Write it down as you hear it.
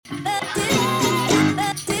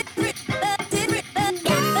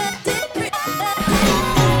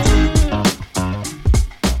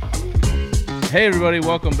Hey, everybody.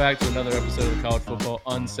 Welcome back to another episode of the College Football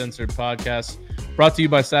Uncensored podcast, brought to you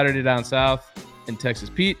by Saturday Down South and Texas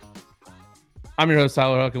Pete. I'm your host,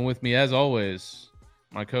 Tyler Huck, and with me, as always,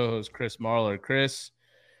 my co-host, Chris Marler. Chris,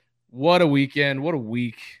 what a weekend. What a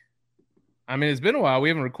week. I mean, it's been a while. We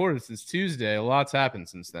haven't recorded since Tuesday. A lot's happened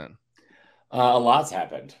since then. A lot's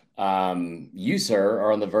happened. You, sir,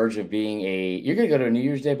 are on the verge of being you're going to go to a New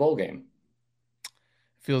Year's Day bowl game.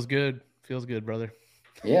 Feels good. Feels good, brother.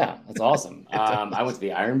 Yeah, that's awesome. I went to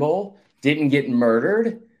the Iron Bowl, didn't get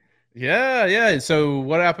murdered. Yeah. So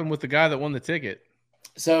what happened with the guy that won the ticket?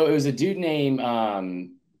 So it was a dude named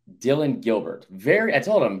Dylan Gilbert. I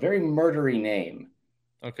told him, very murdery name.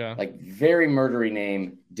 Okay. Like, very murdery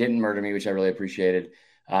name. Didn't murder me, which I really appreciated.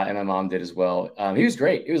 And my mom did as well. He was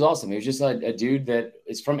great. He was awesome. He was just a dude that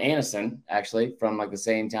is from Anniston, actually, from like the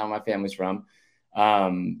same town my family's from.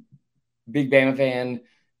 Big Bama fan.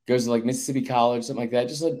 Goes to like Mississippi College, something like that.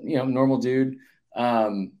 Just a normal dude.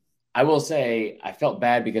 I will say I felt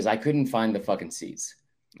bad because I couldn't find the fucking seats.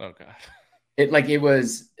 Oh god.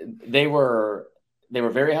 They were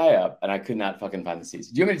very high up and I could not fucking find the seats.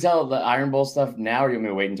 Do you want me to tell the Iron Bowl stuff now or do you want me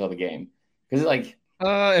to wait until the game? Because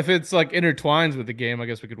if it's like intertwines with the game, I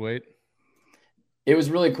guess we could wait. It was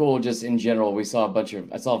really cool just in general. I saw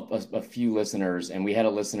a few listeners and we had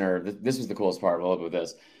a listener. This was the coolest part. We'll open with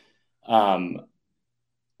this.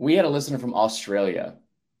 We had a listener from Australia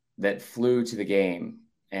that flew to the game,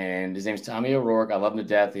 and his name's Tommy O'Rourke. I love him to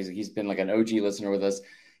death. He's been like an OG listener with us.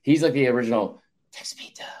 He's like the original Texas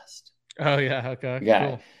Pete Dust. Oh yeah, okay,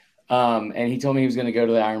 guy. Cool. And he told me he was going to go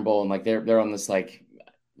to the Iron Bowl, and like they're on this like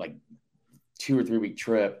 2 or 3 week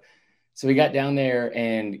trip. So we got down there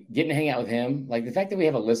and getting to hang out with him. Like the fact that we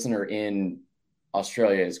have a listener in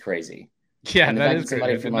Australia is crazy. Yeah, and the that fact is that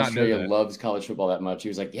somebody crazy. from Australia loves college football that much. He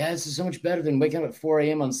was like, "Yeah, this is so much better than waking up at 4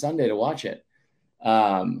 a.m. on Sunday to watch it."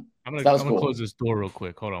 I'm gonna close this door real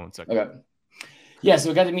quick. Hold on one second. Okay. Yeah, so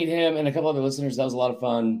we got to meet him and a couple other listeners. That was a lot of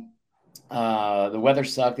fun. The weather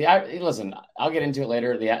sucked. Listen, I'll get into it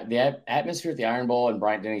later. The atmosphere at the Iron Bowl and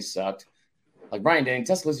Bryant-Denny sucked. Like Bryant-Denny,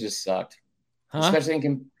 Tuscaloosa just sucked. Huh?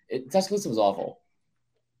 Especially Tuscaloosa was awful.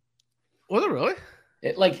 Was it really?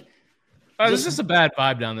 There's just a bad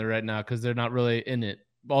vibe down there right now because they're not really in it.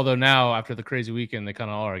 Although now, after the crazy weekend, they kind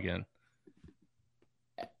of are again.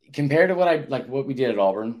 Compared to what we did at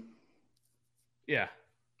Auburn. Yeah.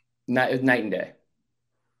 Night and day.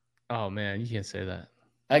 Oh, man, you can't say that.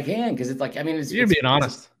 I can because you're being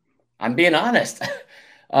honest. I'm being honest.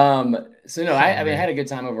 I had a good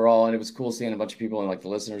time overall, and it was cool seeing a bunch of people and like the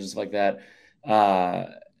listeners and stuff like that.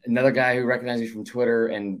 Another guy who recognized me from Twitter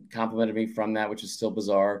and complimented me from that, which is still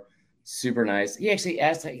bizarre. Super nice. He actually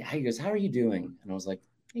asked, he goes, "How are you doing?" And I was like,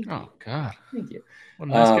 "Thank you." Oh God, thank you. What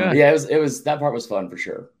a nice guy. Yeah, it was that part was fun for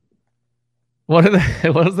sure. What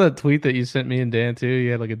was that tweet that you sent me and Dan too? You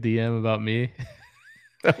had like a DM about me.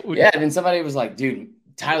 Yeah, and then somebody was like, "Dude,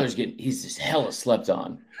 he's just hella slept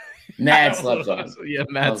on, mad slept on." Yeah,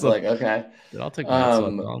 mad. I was like, "Okay, dude, I'll take mad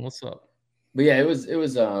slept on. What's up?" But yeah, it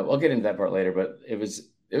was. I'll get into that part later, but it was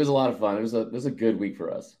a lot of fun. It was a good week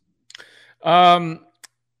for us.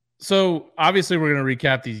 So obviously we're going to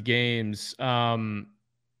recap these games.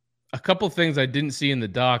 A couple things I didn't see in the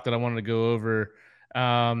doc that I wanted to go over.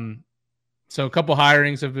 So a couple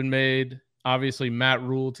hirings have been made. Obviously Matt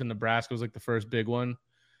Rhule to Nebraska was like the first big one.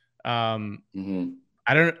 I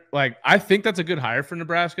think that's a good hire for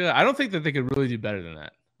Nebraska. I don't think that they could really do better than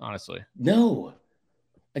that, honestly. No.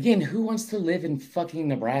 Again, who wants to live in fucking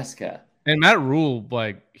Nebraska? And Matt Rhule,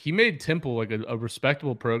 he made Temple like a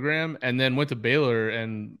respectable program, and then went to Baylor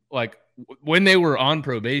and when they were on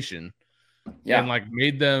probation, and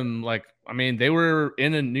made them they were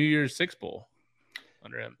in a New Year's Six Bowl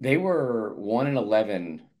under him. They were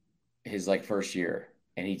 1-11 his first year,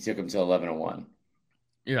 and he took them to 11-1.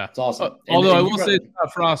 Yeah, it's awesome. Although I will say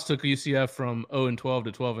Frost took UCF from 0-12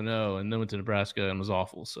 to 12-0, and then went to Nebraska and was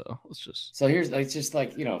awful. So it's just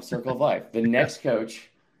circle of life. The next coach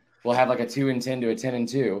will have a 2-10 to a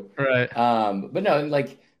 10-2. Right. But no,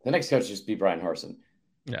 the next coach just be Brian Harsin.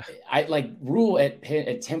 Yeah. I Rhule at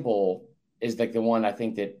Temple is the one I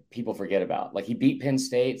think that people forget about. He beat Penn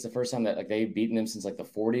State. It's the first time that they've beaten them since the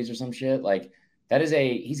 40s or some shit.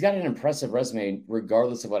 He's got an impressive resume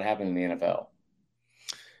regardless of what happened in the NFL.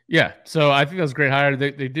 Yeah. So I think that was a great hire.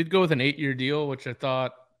 They did go with an 8-year deal, which I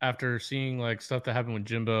thought after seeing stuff that happened with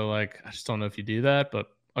Jimbo, I just don't know if you do that, but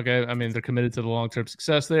okay. I mean, they're committed to the long-term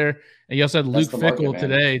success there. And you also had Luke Fickell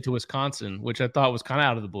today to Wisconsin, which I thought was kind of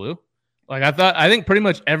out of the blue. I think pretty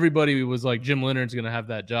much everybody was Jim Leonard's going to have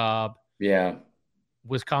that job. Yeah.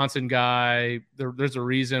 Wisconsin guy. There's a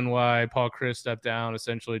reason why Paul Chryst stepped down,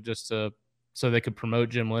 essentially just to so they could promote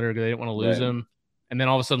Jim Leonhard because they didn't want to lose him. And then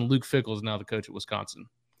all of a sudden, Luke Fickell is now the coach at Wisconsin.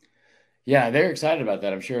 Yeah, they're excited about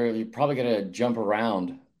that. I'm sure you're probably going to jump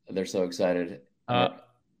around. They're so excited. I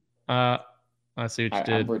see what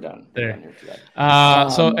you did. We're done. There. We're done here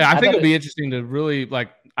so I think it'll be interesting to really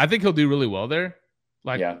I think he'll do really well there.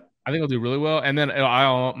 I think he'll do really well. And then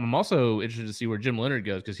I'm also interested to see where Jim Leonhard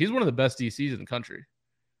goes because he's one of the best DCs in the country.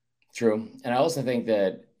 True. And I also think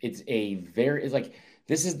that it's like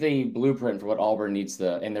this is the blueprint for what Auburn needs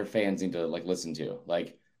and their fans need to listen to.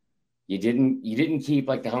 Like you didn't keep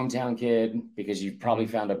the hometown kid because you probably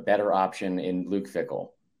found a better option in Luke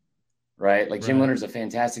Fickell. Right? Jim Leonhard's a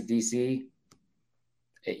fantastic DC.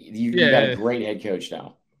 You got a great head coach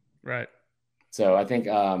now. Right. So I think,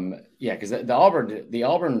 because the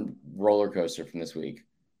Auburn roller coaster from this week.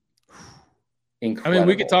 Incredible. I mean,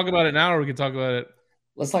 we could talk about it now, or we could talk about it.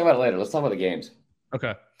 Let's talk about it later. Let's talk about the games.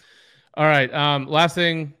 Okay. All right. Last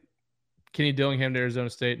thing, Kenny Dillingham to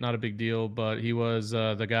Arizona State, not a big deal, but he was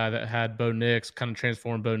the guy that had Bo Nix, kind of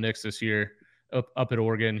transformed Bo Nix this year up at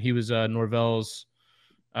Oregon. He was Norvell's.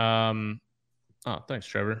 Oh, thanks,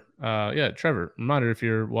 Trevor. Trevor, reminder if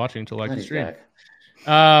you're watching to like the stream.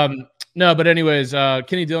 No, but anyways,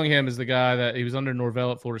 Kenny Dillingham is the guy that he was under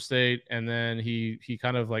Norvell at Florida State, and then he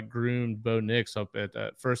kind of groomed Bo Nix up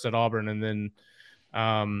at first at Auburn, and then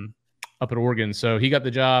up at Oregon. So he got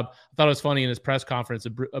the job. I thought it was funny in his press conference.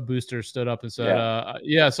 A booster stood up and said,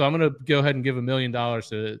 so I'm going to go ahead and give $1 million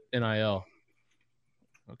to NIL.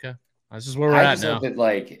 Okay. That's just where we're at now. That,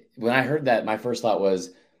 when I heard that, my first thought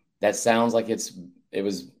was, that sounds like it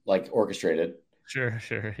was orchestrated.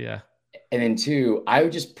 Sure. Yeah. And then 2, I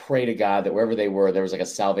would just pray to God that wherever they were, there was a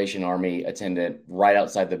Salvation Army attendant right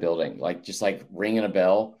outside the building, just ringing a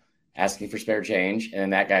bell, asking for spare change. And then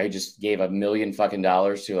that guy who just gave $1 million fucking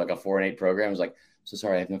dollars to a 4-8 program was like, so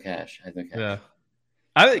sorry, I have no cash. Yeah.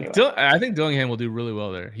 I think Dillingham will do really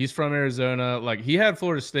well there. He's from Arizona. He had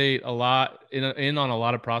Florida State a lot in on a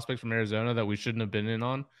lot of prospects from Arizona that we shouldn't have been in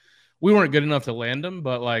on. We weren't good enough to land him,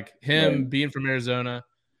 but him being from Arizona,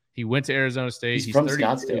 he went to Arizona State. He's from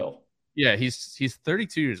Scottsdale. Yeah, he's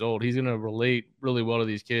 32 years old. He's going to relate really well to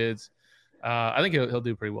these kids. I think he'll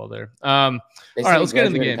do pretty well there. All right, let's get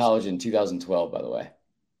into the game. College in 2012, by the way.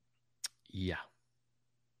 Yeah.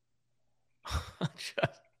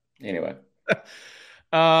 Anyway.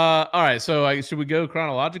 All right. So should we go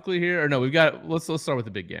chronologically here, or no? Let's start with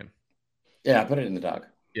the big game. Yeah, I put it in the doc.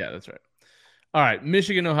 Yeah, that's right. All right,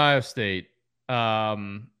 Michigan, Ohio State.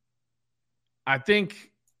 I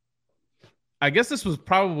guess this was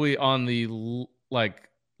probably on the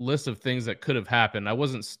list of things that could have happened. I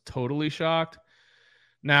wasn't totally shocked.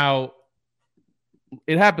 Now,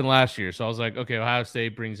 it happened last year, so I was like, okay, Ohio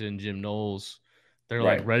State brings in Jim Knowles.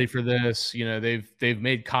 They're ready for this. They've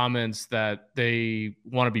made comments that they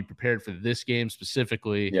want to be prepared for this game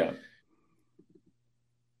specifically. Yeah.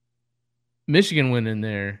 Michigan went in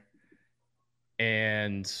there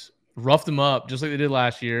and roughed them up just like they did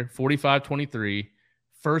last year, 45-23.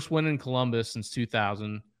 First win in Columbus since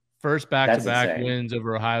 2000. First back-to-back wins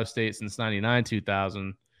over Ohio State since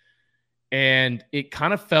 99-2000. And it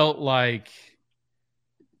kind of felt like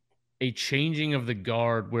a changing of the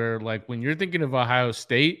guard where, when you're thinking of Ohio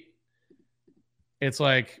State, it's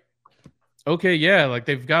okay, yeah,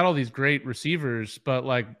 they've got all these great receivers, but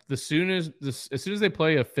as soon as they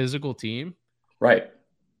play a physical team, right,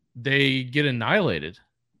 they get annihilated.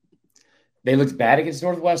 They looked bad against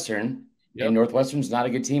Northwestern. Yep. And Northwestern's not a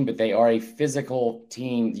good team, but they are a physical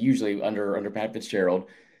team, usually under Pat Fitzgerald.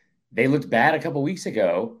 They looked bad a couple weeks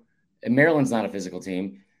ago, and Maryland's not a physical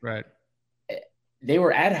team. Right. They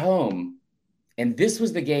were at home, and this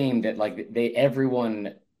was the game that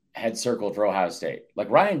everyone had circled for Ohio State.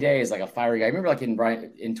 Ryan Day is a fiery guy. I remember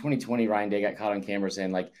in 2020, Ryan Day got caught on camera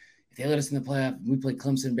saying if they let us in the playoff, we play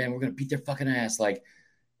Clemson, man, we're gonna beat their fucking ass.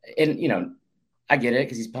 And I get it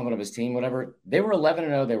because he's pumping up his team, whatever. They were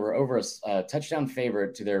 11-0. They were over a touchdown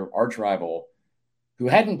favorite to their arch rival, who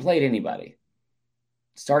hadn't played anybody.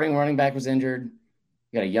 Starting running back was injured.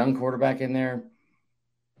 You got a young quarterback in there.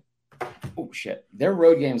 Oh, shit. Their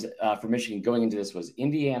road games for Michigan going into this was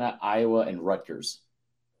Indiana, Iowa, and Rutgers.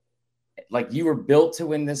 You were built to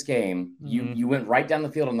win this game. Mm-hmm. You went right down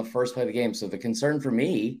the field on the first play of the game. So the concern for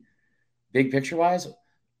me, big picture-wise,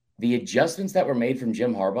 the adjustments that were made from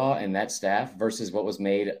Jim Harbaugh and that staff versus what was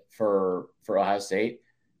made for Ohio State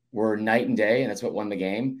were night and day, and that's what won the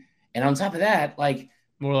game. And on top of that,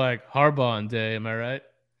 more like Harbaugh and Day, am I right?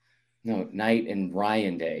 No, night and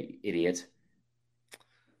Ryan Day, idiot.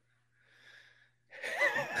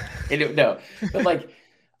 No, but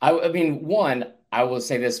I mean, one, I will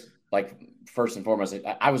say this, first and foremost,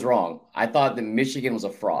 I was wrong. I thought that Michigan was a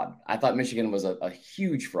fraud. I thought Michigan was a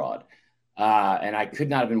huge fraud. And I could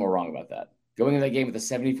not have been more wrong about that. Going into that game with the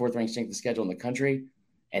 74th ranked strength of schedule in the country,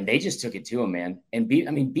 and they just took it to him, man, and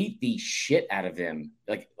beat the shit out of them,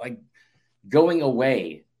 like going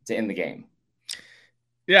away to end the game.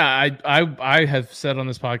 Yeah, I have said on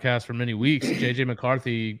this podcast for many weeks, JJ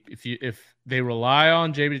McCarthy, if they rely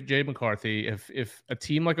on JJ McCarthy, if a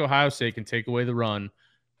team like Ohio State can take away the run,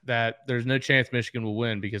 that there's no chance Michigan will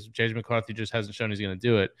win because JJ McCarthy just hasn't shown he's going to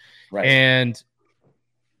do it. Right. And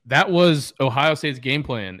that was Ohio State's game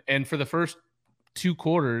plan. And for the first 2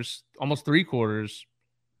 quarters, almost 3 quarters,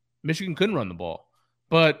 Michigan couldn't run the ball.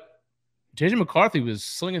 But JJ McCarthy was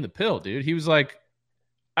slinging the pill, dude. He was like,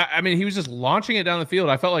 I mean, he was just launching it down the field.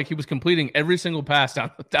 I felt like he was completing every single pass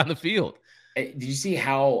down the field. Did you see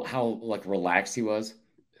how like relaxed he was?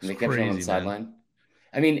 And they kept him on the sideline.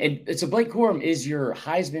 I mean, so Blake Corum is your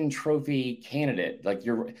Heisman Trophy candidate. Like,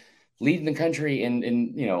 you're leading the country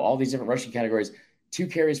in all these different rushing categories. 2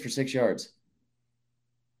 carries for 6 yards.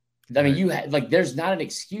 I mean, there's not an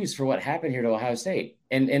excuse for what happened here to Ohio State.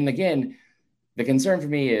 And again, the concern for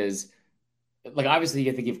me is, like, obviously you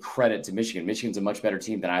have to give credit to Michigan. Michigan's a much better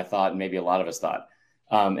team than I thought, and maybe a lot of us thought.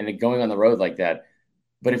 And going on the road like that.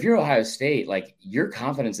 But if you're Ohio State, like, your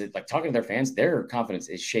confidence, like, talking to their fans, their confidence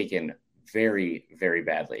is shaken very, very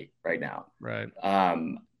badly right now. Right.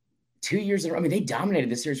 2 years in a row. I mean, they dominated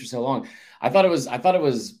this series for so long. I thought it was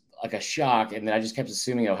like a shock, and then I just kept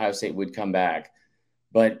assuming Ohio State would come back.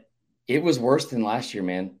 But it was worse than last year,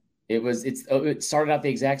 man. It started out the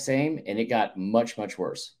exact same, and it got much, much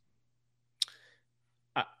worse.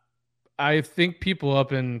 I think people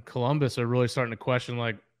up in Columbus are really starting to question,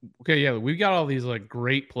 like, okay, yeah, we've got all these like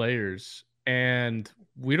great players, and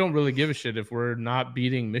we don't really give a shit if we're not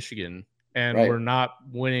beating Michigan and we're not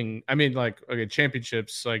winning. I mean, like, okay,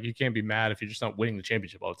 championships, like, you can't be mad if you're just not winning the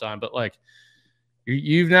championship all the time. But like,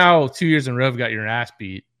 you've now 2 years in a row got your ass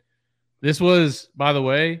beat. This was, by the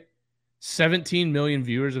way, 17 million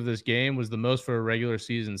viewers of this game was the most for a regular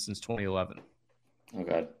season since 2011. Oh,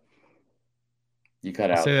 God. You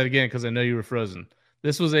cut out. I'll say that again because I know you were frozen.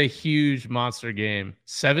 This was a huge monster game.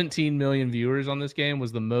 17 million viewers on this game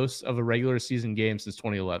was the most of a regular season game since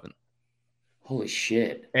 2011. Holy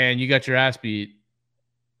shit. And you got your ass beat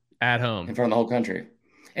at home. In front of the whole country.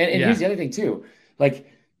 And here's the other thing, too. Like,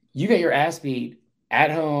 you got your ass beat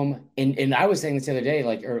at home. And I was saying this the other day,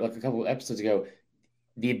 like a couple of episodes ago,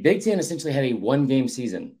 the Big Ten essentially had a 1-game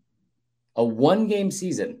season. A 1-game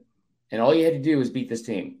season. And all you had to do was beat this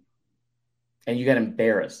team. And you got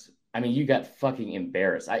embarrassed. I mean, you got fucking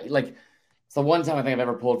embarrassed. It's the one time I think I've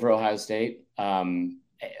ever pulled for Ohio State. I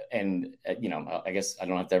guess I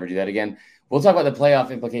don't have to ever do that again. We'll talk about the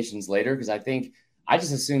playoff implications later, because I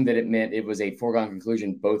just assumed that it meant it was a foregone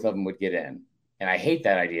conclusion both of them would get in. And I hate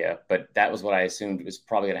that idea, but that was what I assumed was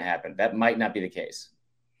probably going to happen. That might not be the case.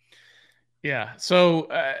 Yeah. So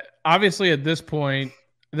obviously at this point,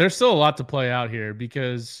 there's still a lot to play out here,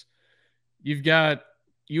 because you've got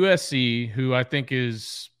USC, who I think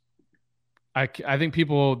is, I think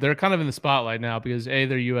people, they're kind of in the spotlight now because they're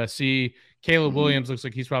USC. Caleb Williams looks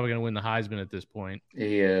like he's probably going to win the Heisman at this point.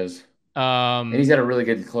 He is. And he's had a really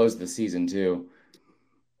good close to the season too.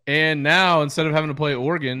 And now, instead of having to play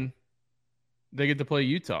Oregon, they get to play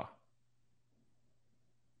Utah.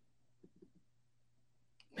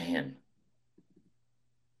 Man.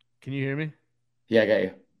 Can you hear me? Yeah, I got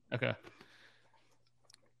you. Okay.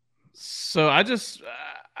 So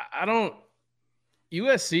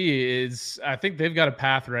USC is, I think they've got a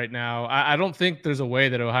path right now. I don't think there's a way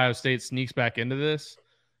that Ohio State sneaks back into this,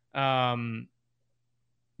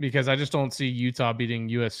 because I just don't see Utah beating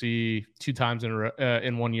USC 2 times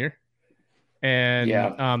in 1 year.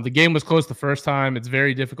 And the game was close the first time. It's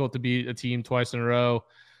very difficult to beat a team twice in a row.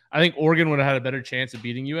 I think Oregon would have had a better chance of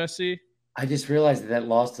beating USC. I just realized that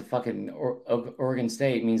loss to fucking Oregon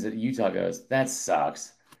State means that Utah goes. That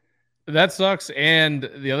sucks. That sucks. And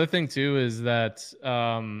the other thing too is that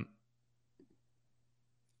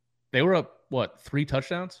they were up, 3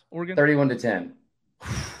 touchdowns, Oregon? 31-10.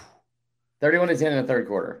 31-10 in the third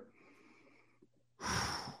quarter.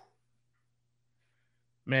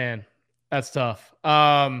 Man, that's tough.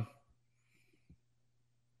 Let's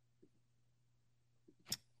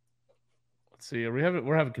see.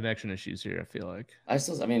 We're having connection issues here, I feel like. I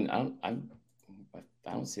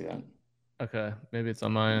don't see that. Okay, maybe it's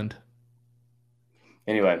on my end.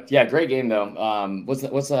 Anyway, yeah, great game though. What's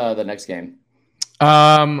the next game?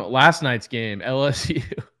 Last night's game, LSU,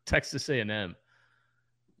 Texas A&M.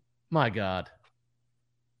 My God.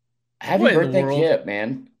 Happy birthday, Kip,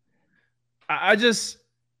 man. I just,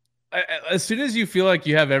 as soon as you feel like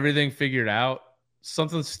you have everything figured out,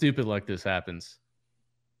 something stupid like this happens.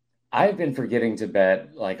 I've been forgetting to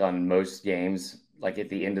bet like on most games, like at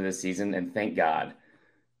the end of the season, and thank God,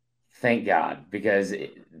 because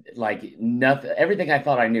like nothing, everything I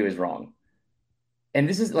thought I knew is wrong. And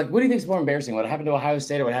this is like, what do you think is more embarrassing? What happened to Ohio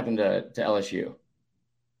State or what happened to LSU?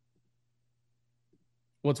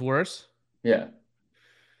 What's worse? Yeah,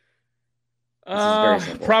 this is very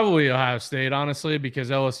simple. Probably Ohio State, honestly, because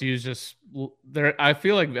LSU is just there. I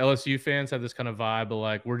feel like LSU fans have this kind of vibe of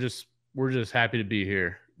like we're just happy to be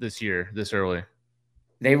here this year, this early.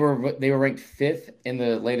 They were ranked fifth in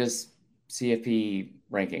the latest CFP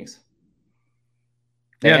rankings.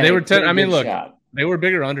 They Yeah, had they a were 10. pretty I mean, good look, shot. they were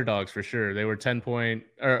bigger underdogs for sure. They were 10 point,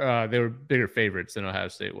 or they were bigger favorites than Ohio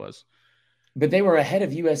State was. But they were ahead of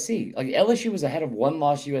USC. Like LSU was ahead of one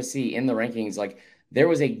loss USC in the rankings. Like there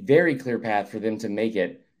was a very clear path for them to make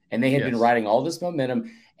it, and they had been Yes. riding all this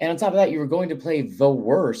momentum. And on top of that, you were going to play the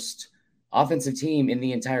worst offensive team in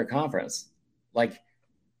the entire conference, like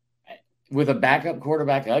with a backup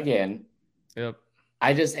quarterback again. Yep.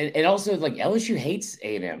 I just and also like LSU hates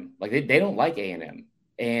A&M. Like they don't like A&M.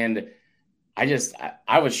 And I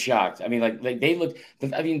was shocked. I mean, like they looked.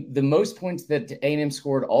 I mean, the most points that A&M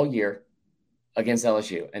scored all year against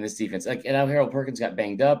LSU and this defense. Like, and now Harold Perkins got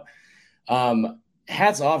banged up.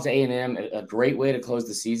 Hats off to A&M. A great way to close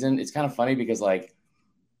the season. It's kind of funny because like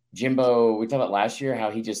Jimbo, we talked about last year how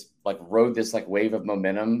he just like rode this like wave of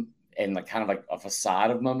momentum and like kind of like a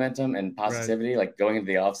facade of momentum and positivity, like going into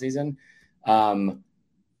the offseason.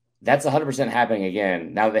 That's 100% happening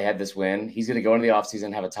again. Now that they had this win, he's going to go into the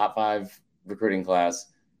offseason, have a top 5 recruiting class.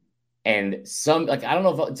 And some, like, I don't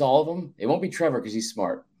know if it's all of them. It won't be Trevor because he's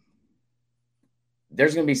smart.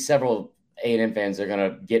 There's going to be several A&M fans that are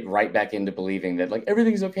going to get right back into believing that like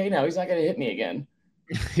everything's okay now. He's not going to hit me again.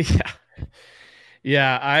 Yeah.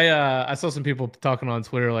 Yeah, I saw some people talking on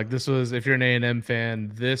Twitter like this was, if you're an A&M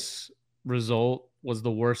fan, this result was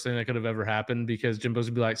the worst thing that could have ever happened because Jimbo's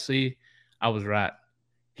gonna be like, see, I was right.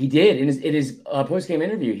 He did in his post game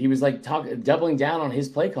interview. He was like doubling down on his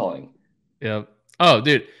play calling. Yeah. Oh,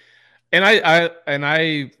 dude. And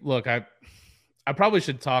I look, I probably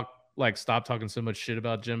should stop talking so much shit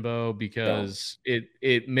about Jimbo because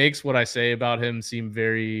it makes what I say about him seem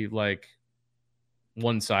very like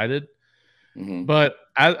one-sided. Mm-hmm. But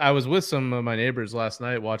I was with some of my neighbors last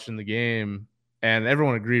night watching the game, and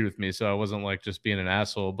everyone agreed with me, so I wasn't like just being an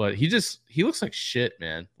asshole. But he looks like shit,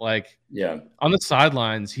 man. Like, yeah, on the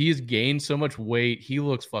sidelines, he's gained so much weight. He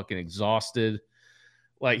looks fucking exhausted.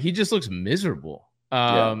 Like, he just looks miserable.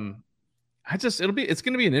 It's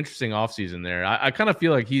gonna be an interesting offseason there. I kind of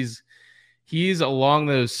feel like he's along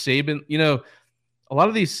those Saban, a lot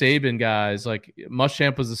of these Saban guys, like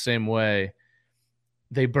Muschamp was the same way.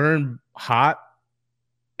 They burn hot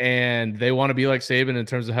and they want to be like Saban in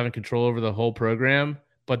terms of having control over the whole program,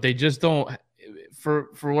 but they just don't. For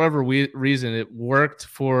whatever reason, it worked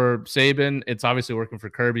for Saban. It's obviously working for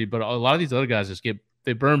Kirby, but a lot of these other guys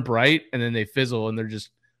they burn bright and then they fizzle and they're just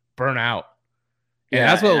burn out. And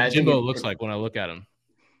that's what Jimbo looks like when I look at him.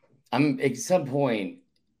 I'm at some point,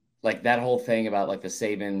 like that whole thing about like the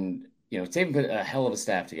Saban, Saban put a hell of a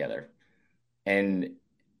staff together,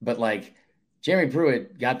 but like Jeremy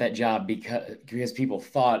Pruitt got that job because people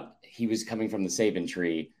thought he was coming from the Saban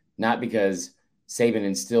tree, not because Saban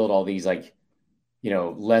instilled all these like,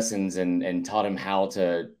 lessons and taught him how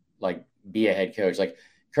to like be a head coach. Like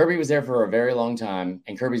Kirby was there for a very long time,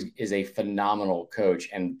 and Kirby is a phenomenal coach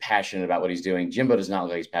and passionate about what he's doing. Jimbo does not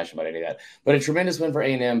look like he's passionate about any of that, but a tremendous win for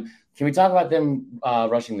A&M. Can we talk about them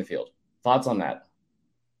rushing the field? Thoughts on that?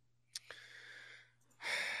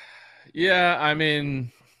 Yeah, I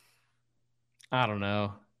mean, I don't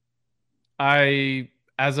know.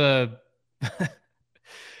 As a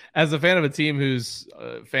as a fan of a team whose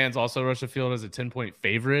fans also rush the field as a 10-point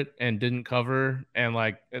favorite and didn't cover, and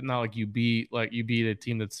like not like you beat a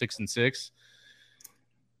team that's 6-6.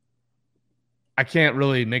 I can't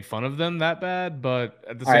really make fun of them that bad, but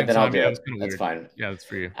at the same time, I'll do it. That's fine. Yeah, that's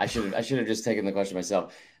for you. I should have just taken the question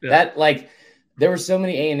myself. Yeah. That like there were so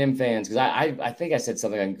many A&M fans because I think I said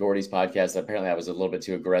something on Gordy's podcast. Apparently, I was a little bit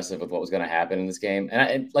too aggressive with what was going to happen in this game,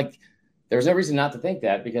 and there was no reason not to think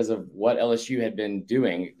that because of what LSU had been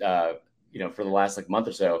doing, for the last like month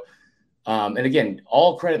or so. And again,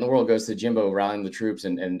 all credit in the world goes to Jimbo rallying the troops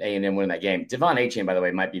and A&M winning that game. Devon Achane, by the way,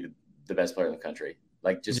 might be the best player in the country,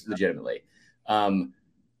 like just legitimately.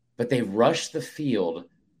 But they rushed the field,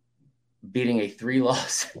 beating a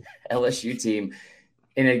 3-loss LSU team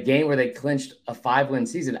in a game where they clinched a 5-win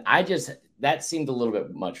season. That seemed a little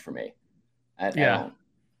bit much for me.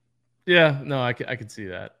 Yeah, no, I could see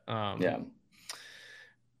that. Yeah.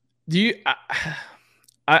 Do you?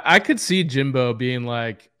 I could see Jimbo being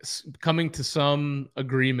like coming to some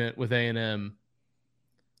agreement with A&M.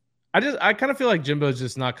 I kind of feel like Jimbo's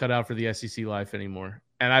just not cut out for the SEC life anymore.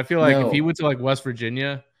 And I feel like if he No, went to like West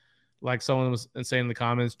Virginia, like someone was saying in the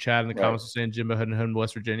comments, Chad in the right, comments was saying Jimbo hadn't home to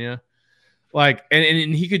West Virginia. Like,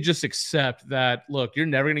 and he could just accept that, look, you're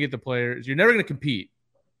never going to get the players. You're never going to compete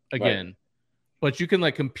right. again, but you can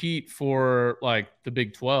like compete for like the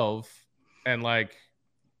Big 12 and like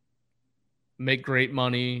make great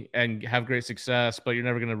money and have great success, but you're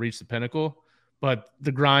never going to reach the pinnacle. But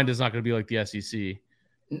the grind is not going to be like the SEC.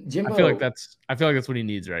 Jimbo, I feel like that's what he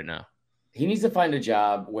needs right now. he needs to find a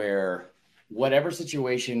job where whatever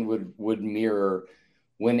situation would mirror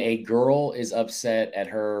when a girl is upset at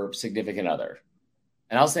her significant other.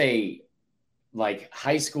 And I'll say like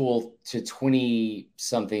high school to 20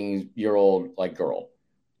 something year old like girl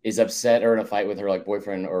is upset or in a fight with her like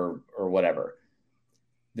boyfriend or whatever.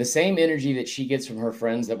 The same energy that she gets from her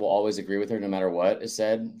friends that will always agree with her no matter what is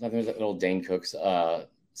said. I think there's that old Dane Cook's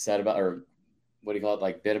said about, or what do you call it,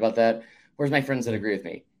 like bit about that. Where's my friends that agree with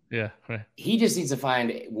me? Yeah, right. He just needs to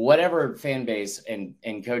find whatever fan base and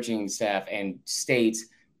coaching staff and state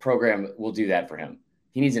program will do that for him.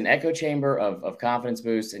 He needs an echo chamber of confidence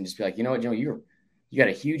boost and just be like, you know what, Joe, you got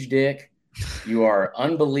a huge dick. You are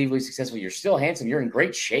unbelievably successful. You're still handsome. You're in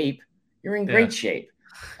great shape. You're in great shape.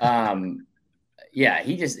 Yeah,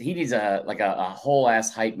 he needs a whole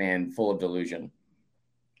ass hype man full of delusion.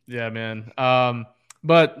 Yeah, man.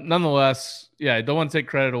 But nonetheless, yeah, I don't want to take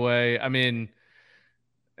credit away. I mean,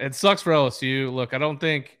 it sucks for LSU. Look, I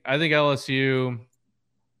think LSU.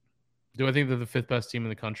 Do I think they're the fifth best team in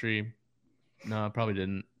the country? No, I probably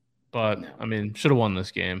didn't. But No. I mean, should have won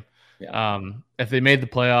this game. Yeah. If they made the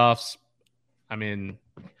playoffs, I mean,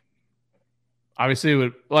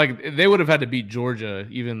 obviously they would have had to beat Georgia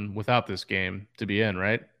even without this game to be in,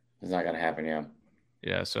 right? It's not gonna happen, yeah.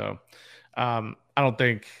 Yeah. So I don't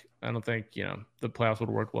think the playoffs would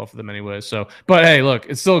work well for them anyway. So, but hey, look,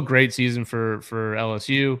 it's still a great season for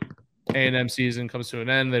LSU. A&M season comes to an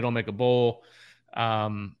end. They don't make a bowl.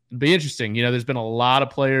 Be interesting. There's been a lot of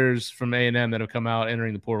players from A&M that have come out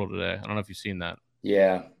entering the portal today. I don't know if you've seen that.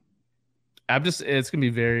 Yeah. It's gonna be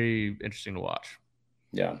very interesting to watch.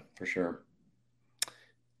 Yeah, for sure.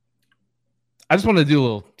 I just want to do a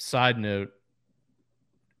little side note.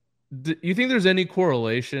 Do you think there's any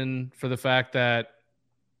correlation for the fact that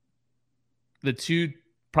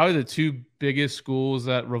probably the two biggest schools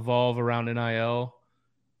that revolve around NIL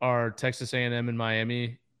are Texas A&M and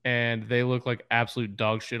Miami, and they look like absolute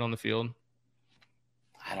dog shit on the field?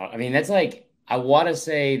 I mean, that's like, I want to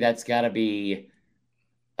say that's got to be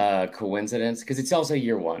a coincidence because it's also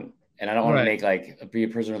year one, and I don't want to make be a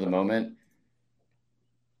prisoner of the moment.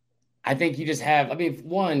 I think you just have, I mean,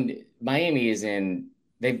 one, Miami is they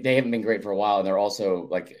haven't been great for a while, and they're also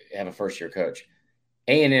like have a first year coach.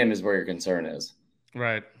 A&M is where your concern is.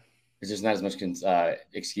 Right. There's just not as much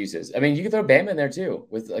excuses. I mean, you can throw Bama in there too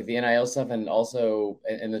with like the NIL stuff and also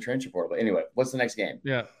in the transfer portal. But anyway, what's the next game?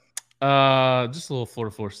 Yeah. Just a little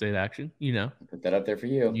Florida State action, Put that up there for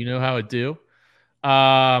you. You know how it do.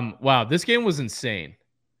 Wow, this game was insane.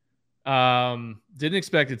 Didn't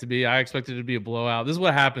expect it to be. I expected it to be a blowout. This is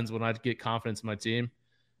what happens when I get confidence in my team.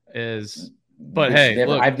 But hey,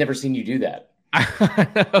 look, I've never seen you do that.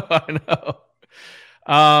 I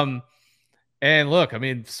know. And look, I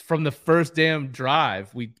mean, from the first damn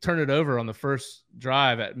drive, we turn it over on the first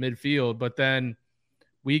drive at midfield, but then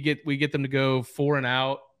we get them to go 4 and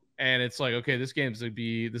out, and it's like, okay, this game's gonna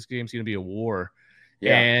be a war.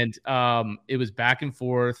 Yeah. And it was back and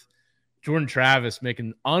forth. Jordan Travis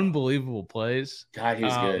making unbelievable plays. God,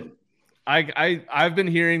 he's good. I've been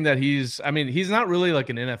hearing that he's not really like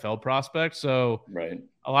an NFL prospect, so right.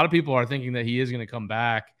 A lot of people are thinking that he is going to come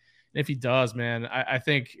back. And if he does, man, I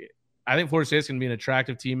think Florida State's going to be an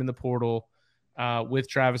attractive team in the portal with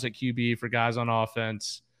Travis at QB for guys on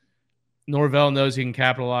offense. Norvell knows he can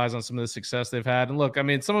capitalize on some of the success they've had. And look, I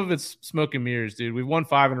mean, some of it's smoke and mirrors, dude. We've won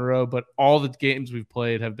 5 in a row, but all the games we've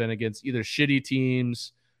played have been against either shitty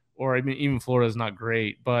teams or I mean, even Florida's not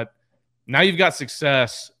great. But now you've got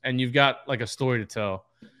success and you've got like a story to tell.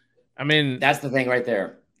 I mean, that's the thing right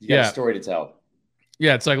there. You got a story to tell.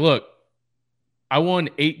 Yeah, it's like, look, I won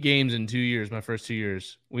 8 games in 2 years, my first 2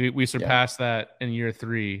 years. We surpassed that in year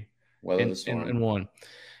 3 in 1.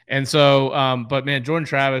 And so, but man, Jordan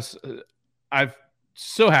Travis, I'm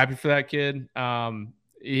so happy for that kid.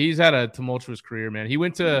 He's had a tumultuous career, man. He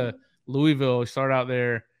went to Louisville, started out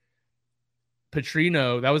there.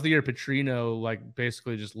 Petrino, that was the year Petrino like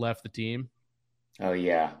basically just left the team. Oh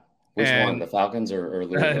yeah, which one? The Falcons or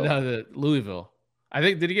Louisville? No, the Louisville. I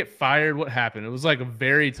think, did he get fired? What happened? It was like a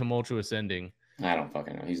very tumultuous ending. I don't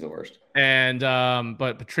fucking know. He's the worst. And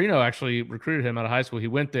but Petrino actually recruited him out of high school. He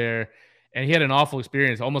went there and he had an awful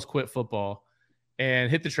experience, almost quit football and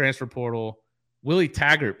hit the transfer portal. Willie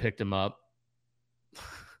Taggart picked him up.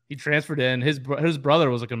 He transferred in. His brother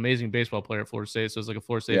was like an amazing baseball player at Florida State, so it was like a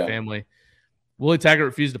Florida State family. Willie Taggart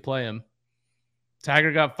refused to play him.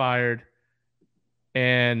 Taggart got fired.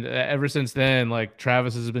 And ever since then, like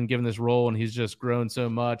Travis has been given this role and he's just grown so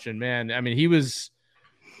much. And man, I mean, he was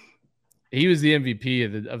the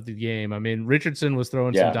MVP of the game. I mean, Richardson was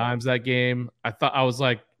throwing some dimes that game. I was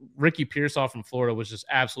like, Ricky Pearsall from Florida was just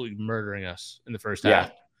absolutely murdering us in the first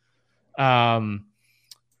half.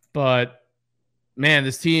 But man,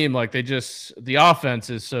 this team, like the offense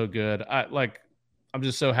is so good. I'm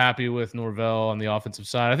just so happy with Norvell on the offensive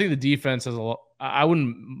side. I think the defense has a lot. I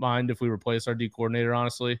wouldn't mind if we replace our D coordinator,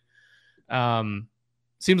 honestly.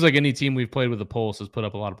 Seems like any team we've played with a pulse has put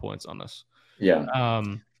up a lot of points on us. Yeah.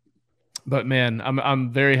 But man,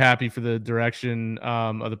 I'm very happy for the direction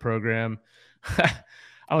of the program.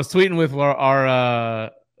 I was tweeting with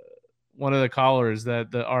our one of the callers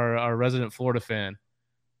that our resident Florida fan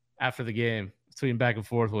after the game, tweeting back and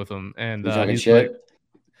forth with him, and he's shit. Like,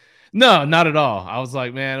 no, not at all. I was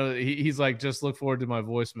like, man, he's like, just look forward to my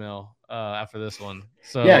voicemail after this one.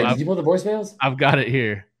 So yeah, did you pull the voicemails? I've got it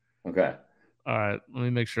here. Okay. All right, let me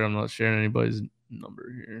make sure I'm not sharing anybody's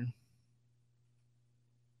number here.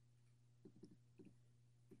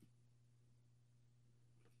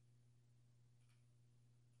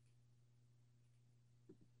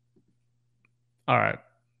 All right.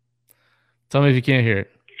 Tell me if you can't hear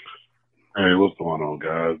it. Hey, what's going on,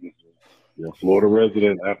 guys? This is your Florida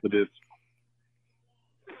resident after this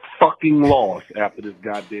fucking loss after this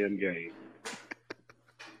goddamn game.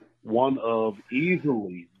 One of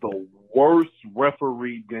easily the worst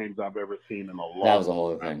referee games I've ever seen in a long time. That was the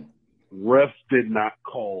whole thing. Refs did not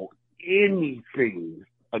call anything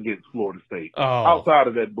against Florida State. Oh. Outside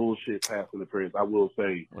of that bullshit pass interference, I will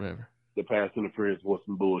say whatever. The pass interference was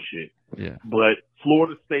some bullshit. Yeah. But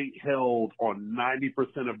Florida State held on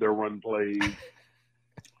 90% of their run plays.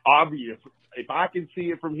 Obvious. If I can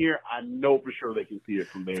see it from here, I know for sure they can see it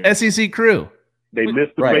from there. SEC crew. They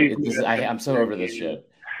missed the base. I'm so over this shit.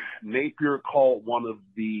 Napier called one of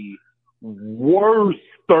the worst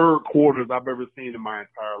third quarters I've ever seen in my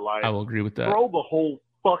entire life. I will agree with that. Throw the whole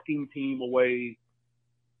fucking team away.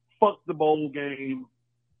 Fuck the bowl game.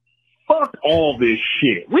 Fuck all this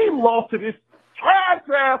shit. We lost to this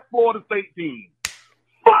trash-ass Florida State team.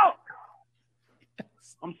 Fuck!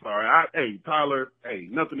 I'm sorry. Hey, Tyler,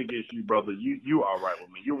 nothing against you, brother. You all right with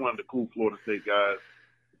me. You're one of the cool Florida State guys.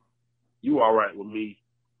 You all right with me.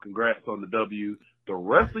 Congrats on the W. The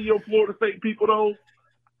rest of your Florida State people, though,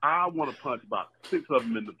 I want to punch about 6 of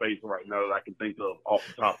them in the face right now that I can think of off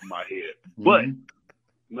the top of my head. Mm-hmm. But,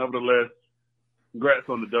 nevertheless, congrats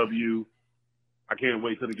on the W. I can't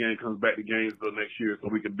wait till the game comes back to Gainesville next year so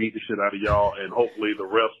we can beat the shit out of y'all, and hopefully the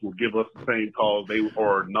refs will give us the same calls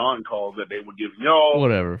or non-calls that they would give y'all.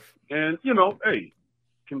 Whatever. And, hey,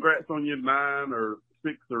 congrats on your 9 or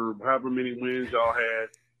 6 or however many wins y'all had.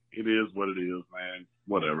 It is what it is, man.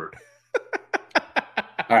 Whatever.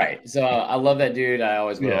 All right. So I love that dude. I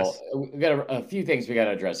always will. Yes. We got a few things we got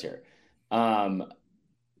to address here.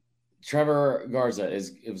 Trevor Garza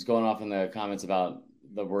was going off in the comments about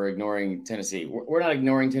that we're ignoring Tennessee. We're not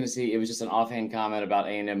ignoring Tennessee. It was just an offhand comment about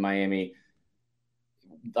A&M Miami.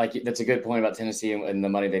 Like, that's a good point about Tennessee and the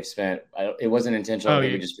money they've spent. It wasn't intentional.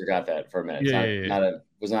 We just forgot that for a minute. It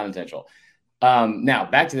was not intentional. Now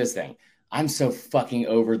back to this thing. I'm so fucking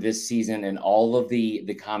over this season and all of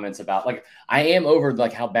the comments about, like, I am over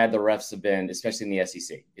like how bad the refs have been, especially in the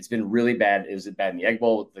SEC. It's been really bad. It was bad in the Egg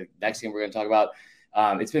Bowl. The next game we're going to talk about.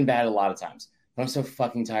 It's been bad a lot of times. But I'm so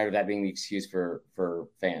fucking tired of that being the excuse for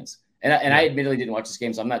fans. And I admittedly didn't watch this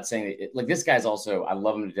game, so I'm not saying that like this guy's also, I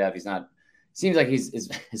love him to death. He's not, seems like he's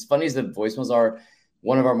as funny as the voicemails are,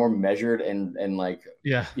 one of our more measured and like,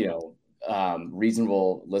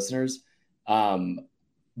 reasonable listeners.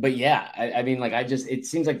 But yeah, I mean, like, it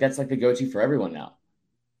seems like that's like the go-to for everyone now.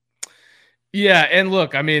 Yeah. And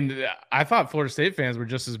look, I mean, I thought Florida State fans were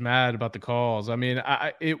just as mad about the calls. I mean,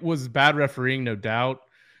 it was bad refereeing, no doubt.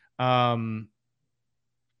 And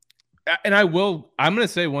I'm going to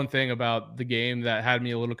say one thing about the game that had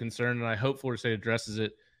me a little concerned, and I hope Florida State addresses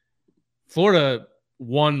it. Florida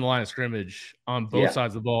won the line of scrimmage on both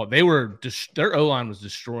sides of the ball. Their O-line was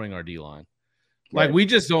destroying our D-line. Like, we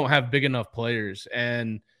just don't have big enough players.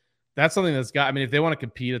 And that's something if they want to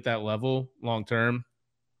compete at that level long term,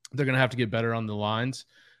 they're going to have to get better on the lines.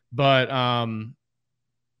 But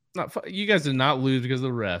You guys did not lose because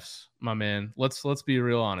of the refs, my man. Let's be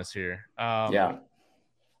real honest here. Yeah.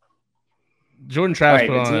 Jordan Travis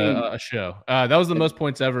put on a show. That was the most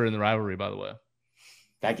points ever in the rivalry, by the way.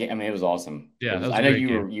 That game, I mean, it was awesome. Yeah, I know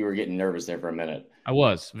you were getting nervous there for a minute. I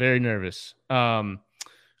was very nervous. All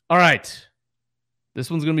right,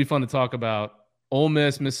 this one's gonna be fun to talk about. Ole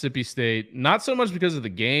Miss, Mississippi State. Not so much because of the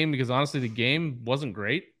game, because honestly, the game wasn't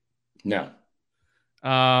great. No.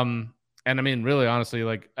 And I mean, really, honestly,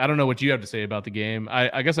 like, I don't know what you have to say about the game.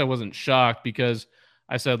 I guess I wasn't shocked because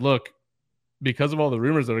I said, look, because of all the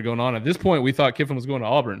rumors that are going on at this point, we thought Kiffin was going to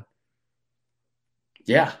Auburn.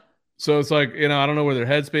 Yeah. So it's like, I don't know where their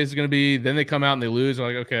headspace is going to be. Then they come out and they lose. They're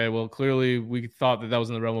like, okay, well, clearly we thought that was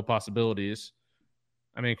in the realm of possibilities.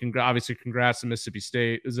 I mean, obviously, congrats to Mississippi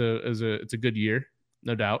State. It's a good year,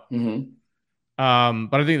 no doubt. Mm-hmm.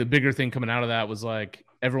 But I think the bigger thing coming out of that was like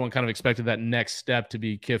everyone kind of expected that next step to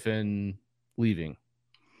be Kiffin leaving.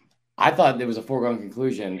 I thought there was a foregone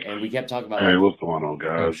conclusion, and we kept talking about. Hey, what's going on,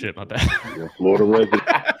 guys? Oh shit, my bad. Florida resident.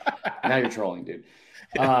 Now you're trolling, dude.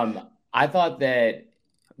 I thought that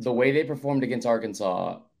the way they performed against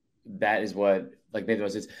Arkansas, that is what made the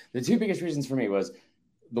most sense. The two biggest reasons for me was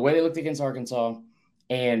the way they looked against Arkansas,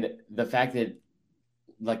 and the fact that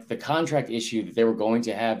the contract issue that they were going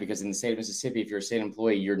to have, because in the state of Mississippi, if you're a state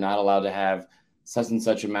employee, you're not allowed to have such and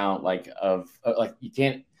such amount you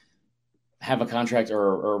can't have a contract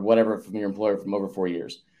or whatever from your employer from over 4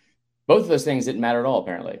 years. Both of those things didn't matter at all,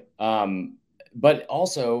 apparently. But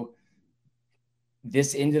also,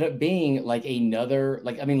 this ended up being another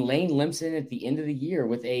Lane Limson at the end of the year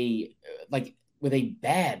with a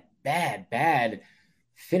bad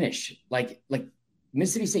finish. Like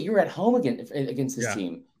Mississippi State, you were at home against this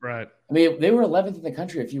team. Right. I mean, they were 11th in the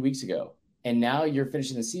country a few weeks ago, and now you're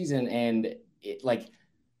finishing the season and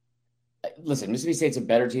listen, Mississippi State's a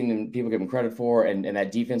better team than people give them credit for, and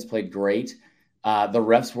that defense played great. The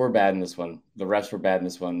refs were bad in this one.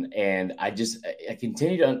 And I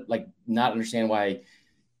continue to not understand why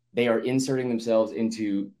they are inserting themselves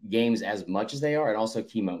into games as much as they are, and also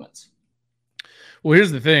key moments. Well,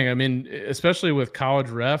 here's the thing. I mean, especially with college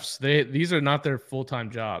refs, these are not their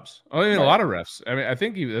full-time jobs. I mean, right. A lot of refs. I mean, I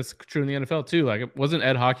think that's true in the NFL too. Like, wasn't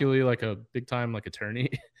Ed Hockley like a big-time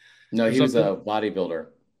attorney? No, he was a bodybuilder.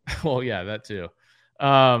 Well, yeah, that too.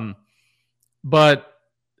 But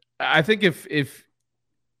I think if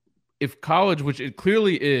college, which it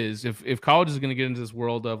clearly is, if college is going to get into this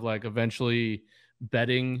world of eventually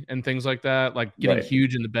betting and things like that, getting right.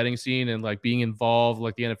 huge in the betting scene and being involved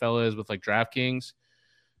like the NFL is with DraftKings,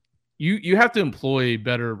 you have to employ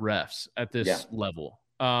better refs at this level.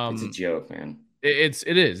 It's a joke, man. It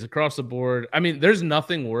is across the board. I mean, there's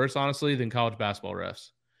nothing worse, honestly, than college basketball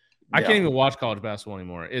refs. I can't even watch college basketball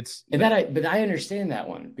anymore. But I understand that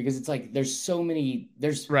one because it's there's so many.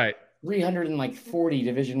 There's right 340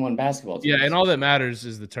 Division I basketball teams. Yeah, and all that matters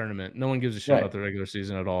is the tournament. No one gives a shit about the regular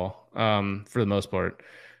season at all, for the most part.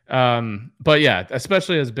 But yeah,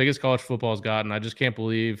 especially as big as college football has gotten, I just can't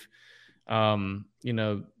believe, the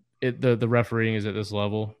refereeing is at this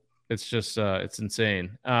level. It's just it's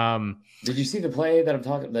insane. Did you see the play that I'm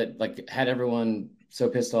talking that had everyone so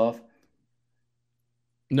pissed off?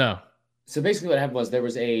 No. So basically what happened was there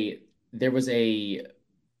was a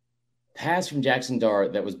pass from Jackson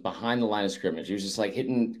Dart that was behind the line of scrimmage. He was just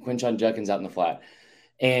hitting Quinshon Judkins out in the flat.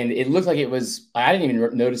 And it looked like it was, I didn't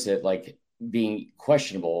even notice it being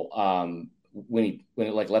questionable when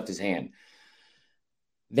it left his hand.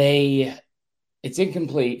 It's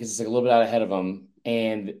incomplete because it's a little bit out ahead of them,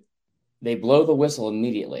 and they blow the whistle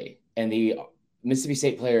immediately. And the Mississippi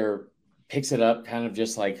State player picks it up kind of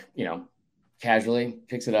just casually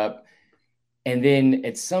picks it up. And then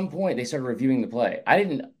at some point they started reviewing the play. I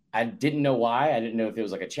didn't know why. I didn't know if it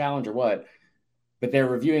was a challenge or what, but they're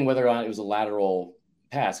reviewing whether or not it was a lateral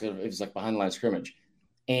pass. It was behind the line of scrimmage,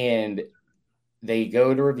 and they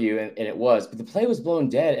go to review and it was, but the play was blown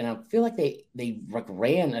dead. And I feel like they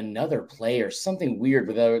ran another play or something weird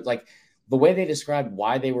with the way they described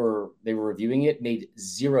why they were reviewing it made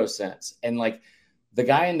zero sense. And the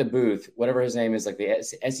guy in the booth, whatever his name is, the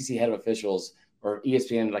SEC head of officials or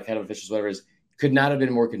ESPN head of officials, whatever it is, could not have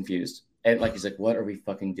been more confused. And he's what are we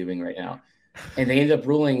fucking doing right now? And they ended up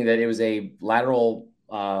ruling that it was a lateral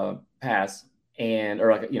pass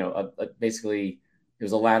basically it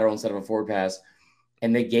was a lateral instead of a forward pass.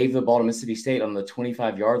 And they gave the ball to Mississippi State on the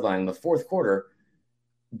 25-yard line in the fourth quarter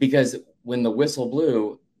because when the whistle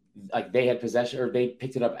blew, they had possession or they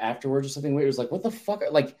picked it up afterwards or something weird. It was what the fuck?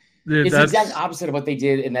 Dude, it's the exact opposite of what they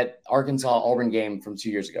did in that Arkansas-Auburn game from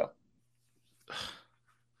 2 years ago.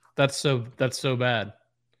 That's so bad.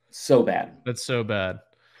 So bad. That's so bad.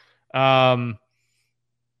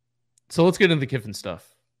 So let's get into the Kiffin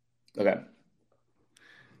stuff. Okay.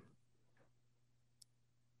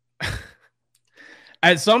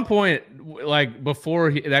 At some point, like before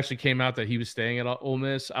it actually came out that he was staying at Ole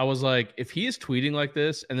Miss, I was like, if he is tweeting like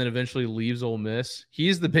this and then eventually leaves Ole Miss,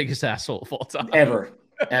 he's the biggest asshole of all time. Ever.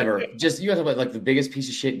 Just, you guys about like the biggest piece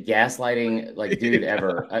of shit gaslighting like dude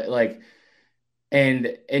ever.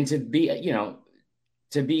 And to be, you know,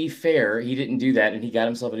 to be fair, he didn't do that, and he got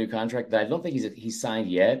himself a new contract that I don't think he's signed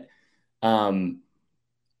yet.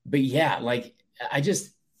 But yeah, like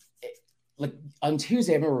like on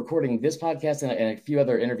Tuesday, I remember recording this podcast and a few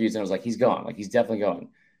other interviews, and I was like, he's gone. Like, he's definitely gone.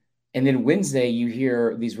 And then Wednesday, you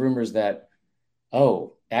hear these rumors that,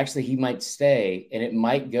 oh, actually, he might stay, and it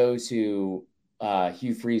might go to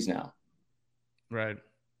Hugh Freeze now. Right.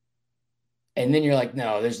 And then you're like,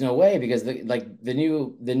 no, there's no way, because the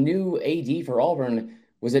new AD for Auburn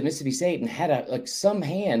was at Mississippi State and had some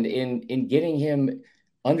hand in getting him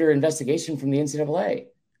under investigation from the NCAA.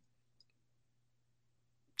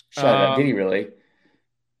 Shut up. Did he really?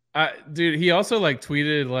 Dude, he also like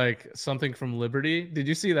tweeted like something from Liberty. Did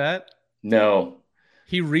you see that? No.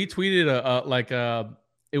 He retweeted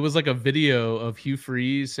it was like a video of Hugh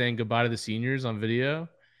Freeze saying goodbye to the seniors on video,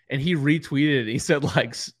 and he retweeted it. He said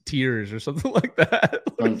like tears or something like that.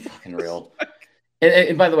 Unfucking real.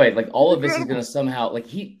 And by the way, like all of this is gonna somehow like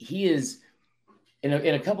he is in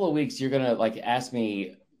a couple of weeks. You're gonna like ask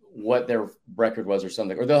me what their record was or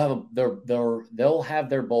something, or they'll have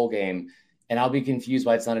their bowl game, and I'll be confused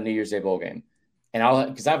why it's not a New Year's Day bowl game, and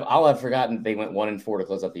I'll have forgotten they went 1-4 to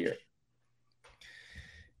close out the year.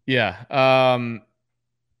 Yeah,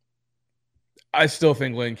 I still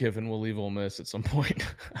think Lane Kiffin will leave Ole Miss at some point.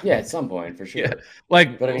 Yeah, at some point for sure. Yeah,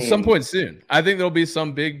 but I mean, some point soon. I think there'll be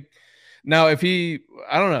some big. Now, if I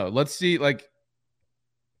don't know. Let's see. Like,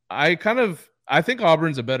 I think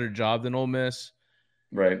Auburn's a better job than Ole Miss.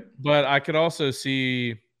 Right. But I could also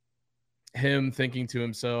see him thinking to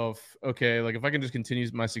himself, okay, like if I can just continue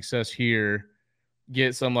my success here,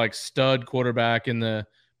 get some like stud quarterback in the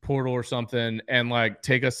portal or something, and like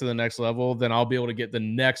take us to the next level, then I'll be able to get the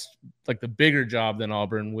next, like the bigger job than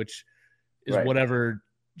Auburn, which is whatever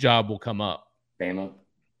job will come up. Bama.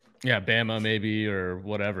 Yeah, Bama maybe, or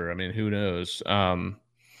whatever. I mean, who knows? But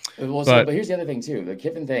here's the other thing too. The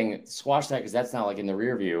Kiffin thing, squash that, because that's not like in the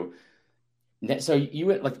rear view. So you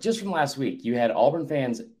went like just from last week, you had Auburn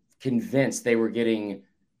fans convinced they were getting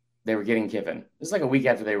Kiffin. This is like a week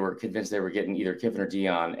after they were convinced they were getting either Kiffin or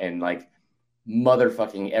Deion, and like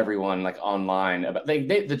motherfucking everyone like online about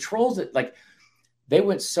the trolls that like they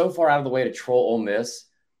went so far out of the way to troll Ole Miss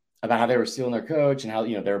about how they were stealing their coach and how,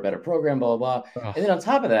 you know, they're a better program, blah blah blah. And then on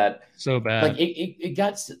top of that, so bad, like it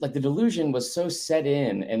got like the delusion was so set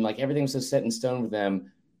in, and like everything was so set in stone with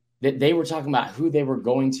them, that they were talking about who they were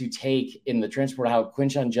going to take in the transport, how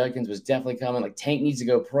Quinshon Judkins was definitely coming. Like Tank needs to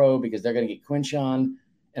go pro because they're going to get Quinshon.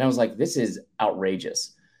 And I was like, this is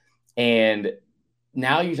outrageous. And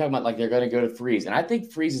now you're talking about like they're going to go to Freeze. And I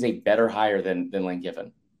think Freeze is a better hire than Lane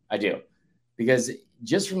Kiffin. I do. Because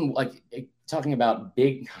just from like talking about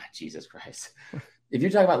big, God, Jesus Christ. If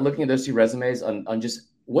you're talking about looking at those two resumes on just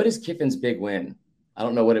what is Kiffin's big win, I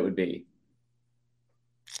don't know what it would be.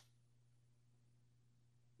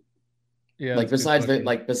 Yeah, like besides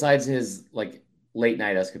his like late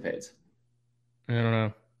night escapades. I don't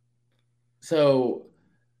know. So,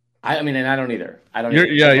 I mean, and I don't either. I don't.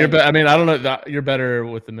 You're better. I mean, I don't know. You're better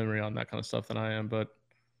with the memory on that kind of stuff than I am, but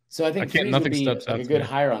so I think Freeze would be like a good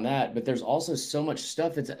hire on that. But there's also so much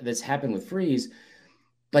stuff that's happened with Freeze,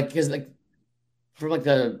 like because like from like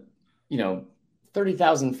the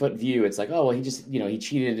 30,000-foot view, it's like, oh well, he just he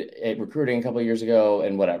cheated at recruiting a couple of years ago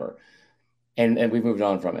and whatever, and we've moved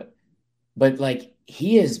on from it. But like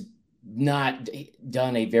he has not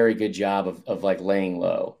done a very good job of like laying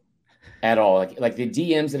low at all. Like the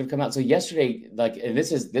DMs that have come out. So yesterday, like, and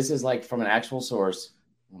this is like from an actual source.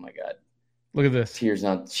 Oh my God. Look at this. Tears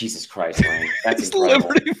on Jesus Christ, Lane. That's incredible.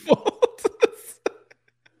 Liberty fault.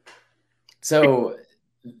 So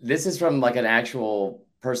this is from like an actual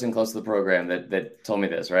person close to the program that told me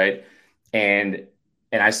this, right? And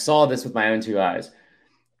I saw this with my own two eyes.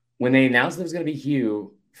 When they announced it was going to be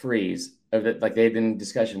Hugh Freeze, like they had been in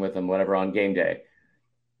discussion with him, whatever, on game day.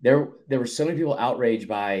 There were so many people outraged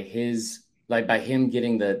by him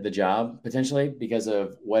getting the job potentially because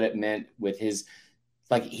of what it meant with his,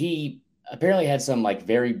 like he apparently had some like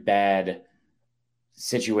very bad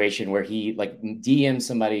situation where he like DM'd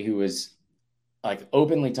somebody who was like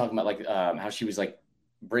openly talking about like how she was like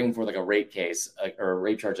bringing forth like a rape case or a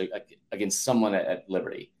rape charge against someone at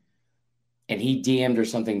Liberty, and he DM'd her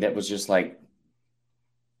something that was just like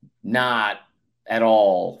not at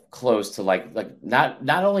all close to like not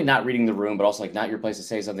only not reading the room, but also like not your place to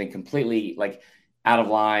say something, completely like out of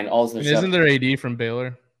line. All this stuff. Isn't there AD from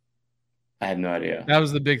Baylor? I had no idea. That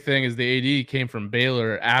was the big thing, is the AD came from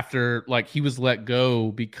Baylor after like he was let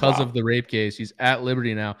go because of the rape case. He's at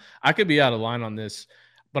Liberty now. I could be out of line on this,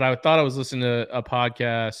 but I thought I was listening to a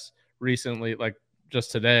podcast recently, like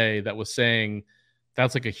just today, that was saying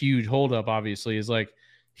that's like a huge holdup. Obviously, is like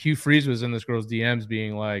Hugh Freeze was in this girl's DMs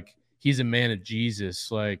being like, he's a man of Jesus,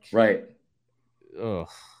 like right. Ugh.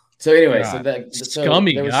 So anyway, God. so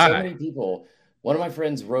Scummy there were guy. so many people. One of my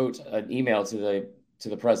friends wrote an email to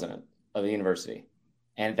the president of the university,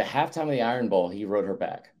 and at the halftime of the Iron Bowl, he wrote her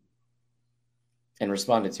back and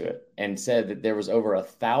responded to it and said that there was over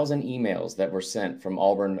 1,000 emails that were sent from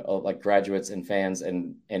Auburn, like graduates and fans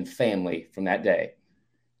and family from that day.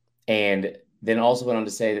 And then also went on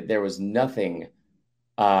to say that there was nothing,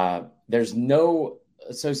 there's no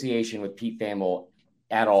association with Pete Thamel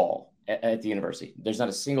at all at the university. There's not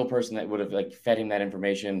a single person that would have like fed him that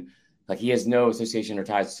information. Like he has no association or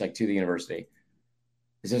ties like to the university.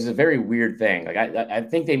 This is a very weird thing. Like I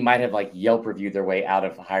think they might have like Yelp reviewed their way out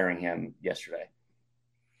of hiring him yesterday.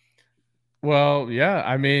 Well, yeah,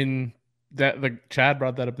 I mean that the Chad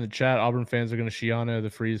brought that up in the chat. Auburn fans are going to Shiano the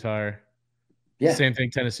Freeze hire. Yeah, same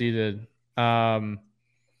thing Tennessee did. Yeah,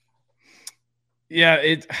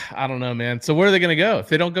 I don't know, man. So where are they going to go if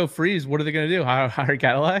they don't go Freeze? What are they going to do? Hire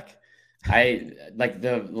Cadillac? I like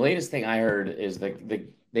the latest thing I heard is they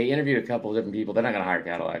interviewed a couple of different people. They're not going to hire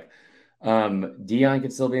Cadillac. Dion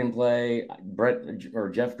could still be in play. Brett or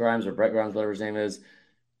Jeff Grimes or Brett Grimes, whatever his name is.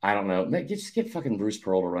 I don't know. Just get fucking Bruce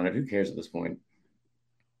Pearl to run it. Who cares at this point?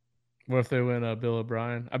 What if they win Bill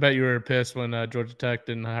O'Brien? I bet you were pissed when Georgia Tech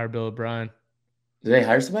didn't hire Bill O'Brien. Did they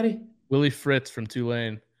hire somebody? Willie Fritz from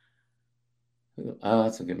Tulane. Oh,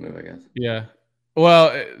 that's a good move, I guess. Yeah.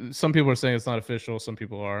 Well, some people are saying it's not official. Some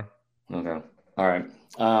people are. Okay. All right.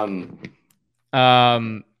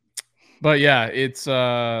 But yeah, it's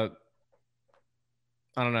I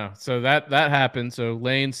don't know. So that happened. So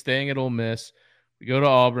Lane staying at Ole Miss. We go to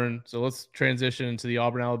Auburn. So let's transition into the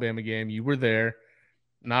Auburn-Alabama game. You were there.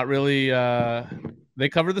 Not really they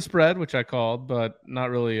covered the spread, which I called, but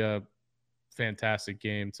not really a fantastic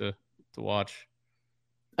game to watch.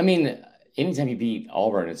 I mean, anytime you beat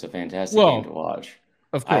Auburn, it's a fantastic game to watch.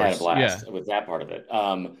 Of course. I had a blast with that part of it.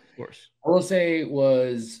 Of course. I will say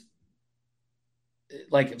was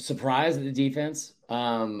like surprised at the defense.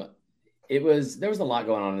 There was a lot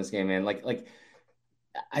going on in this game, man. Like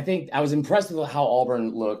I think I was impressed with how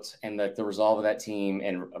Auburn looked and the resolve of that team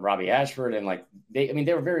and Robbie Ashford. And like, they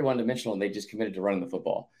were very one-dimensional and they just committed to running the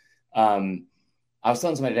football. I was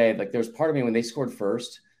telling somebody today, like there was part of me when they scored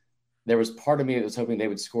first, there was part of me that was hoping they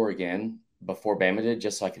would score again before Bama did,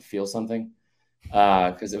 just so I could feel something.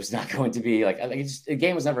 Because it was not going to be like, the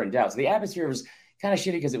game was never in doubt. So the atmosphere was kind of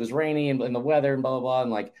shitty because it was rainy and the weather and blah, blah, blah.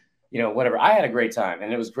 And like, whatever. I had a great time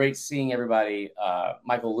and it was great seeing everybody,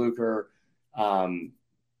 Michael Luker,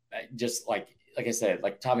 just like I said,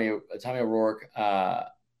 like Tommy O'Rourke.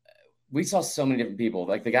 We saw so many different people.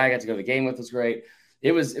 Like the guy I got to go to the game with was great.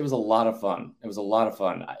 It was a lot of fun. It was a lot of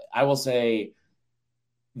fun. I will say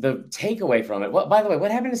the takeaway from it. By the way, what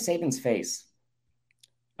happened to Saban's face?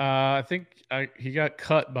 I think he got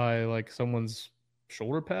cut by like someone's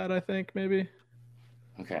shoulder pad. I think maybe.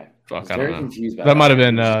 Okay. Fuck, I don't know. Confused by that might have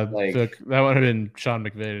been that might have been Sean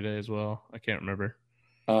McVay today as well. I can't remember.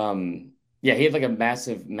 Yeah, he had like a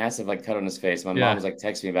massive like cut on his face. My mom was like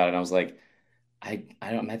texting me about it, and I was like,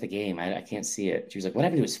 I'm at the game. I can't see it. She was like, what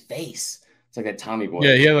happened to his face? It's like that Tommy boy.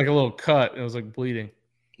 Yeah, he had like a little cut. It was like bleeding.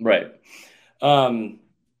 Right.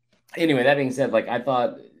 Anyway, that being said, like I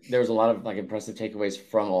thought there was a lot of like impressive takeaways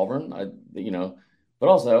from Auburn, but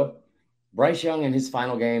also Bryce Young in his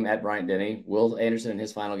final game at Bryant-Denny, Will Anderson in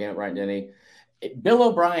his final game at Bryant-Denny, Bill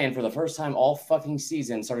O'Brien for the first time all fucking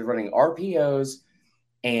season started running RPOs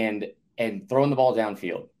and throwing the ball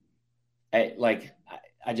downfield. It would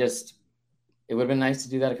have been nice to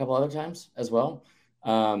do that a couple other times as well.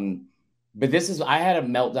 But I had a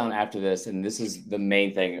meltdown after this, and this is the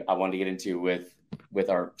main thing I wanted to get into with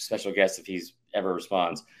our special guest, if he's ever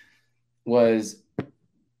responds, was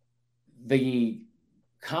the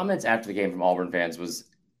comments after the game from Auburn fans was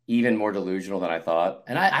even more delusional than I thought.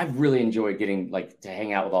 And I've really enjoyed getting like to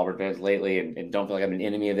hang out with Auburn fans lately and don't feel like I'm an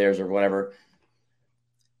enemy of theirs or whatever.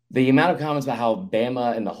 The amount of comments about how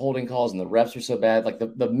Bama and the holding calls and the refs are so bad, like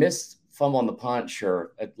the missed fumble on the punt,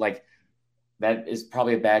 sure. Like that is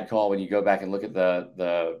probably a bad call when you go back and look at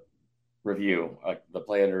the review, the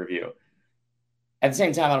play under review. At the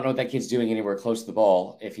same time, I don't know what that kid's doing anywhere close to the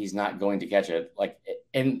ball if he's not going to catch it.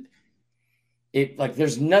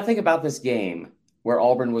 There's nothing about this game where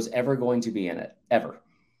Auburn was ever going to be in it, ever.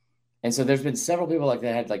 And so there's been several people like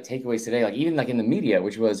that had like takeaways today, like even like in the media,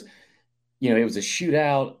 which was, it was a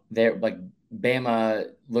shootout there. Like Bama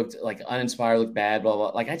looked like uninspired, looked bad, blah, blah.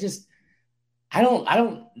 Like I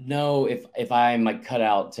don't know if I'm like cut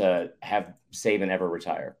out to have Saban ever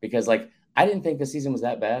retire, because like I didn't think the season was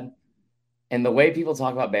that bad. And the way people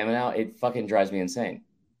talk about Bama now, it fucking drives me insane.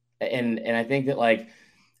 And I think that like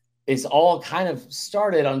it's all kind of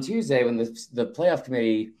started on Tuesday when the playoff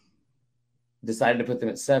committee decided to put them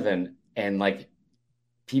at 7, and like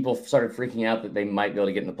people started freaking out that they might be able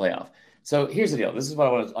to get in the playoff. So here's the deal. This is what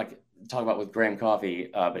I want to like talk about with Graham Coffee,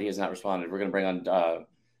 but he has not responded. We're going to bring on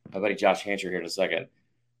my buddy Josh Hancher here in a second.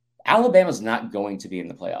 Alabama's not going to be in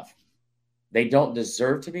the playoff. They don't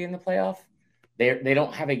deserve to be in the playoff. They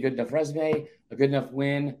don't have a good enough resume, a good enough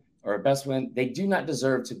win, or a best win. They do not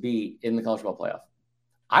deserve to be in the college football playoff.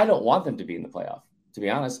 I don't want them to be in the playoff, to be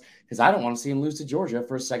honest, because I don't want to see them lose to Georgia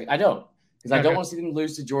for a second. I don't, because I don't want to see them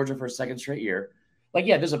lose to Georgia for a second straight year. Like,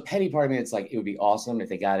 yeah, there's a petty part of me that's like, it would be awesome if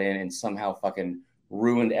they got in and somehow fucking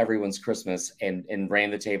ruined everyone's Christmas and ran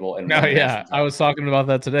the table. And yeah, I was talking about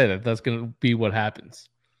that today. That's going to be what happens.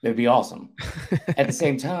 It would be awesome. At the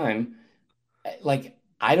same time, like,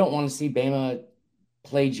 I don't want to see Bama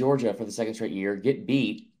play Georgia for the second straight year, get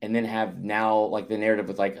beat, and then have now like the narrative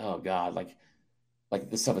with like, oh God, like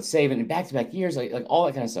the stuff with Saban and back-to-back years, like all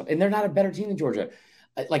that kind of stuff. And they're not a better team than Georgia.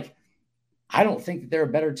 Like, I don't think that they're a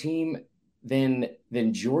better team than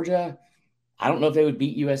Georgia. I don't know if they would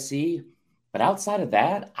beat USC, but outside of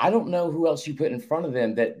that, I don't know who else you put in front of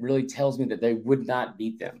them that really tells me that they would not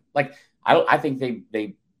beat them. Like, I think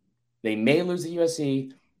they may lose to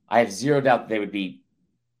USC. I have zero doubt that they would beat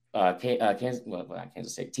Kansas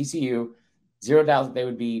State, TCU. Zero doubt that they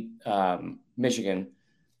would beat Michigan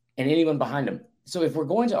and anyone behind them. So if we're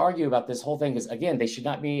going to argue about this whole thing, because again, they should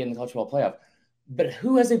not be in the college football playoff, but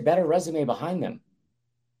who has a better resume behind them?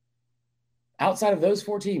 Outside of those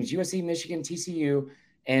 4 teams, USC, Michigan, TCU,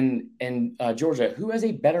 and Georgia, who has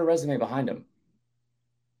a better resume behind them?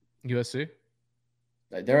 USC.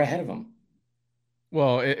 They're ahead of them.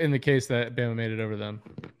 Well, in the case that Bama made it over them.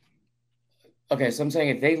 Okay, so I'm saying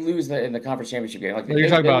if they lose in the conference championship game, like you're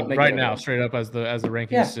talking about right now, straight up as the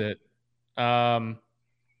rankings sit.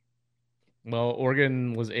 Well,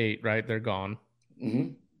 Oregon was 8, right? They're gone.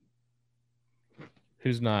 Mm-hmm.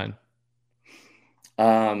 Who's 9?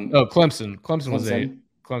 Clemson. Clemson was 8.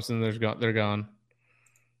 Clemson, they're gone.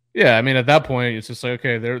 Yeah, I mean, at that point, it's just like,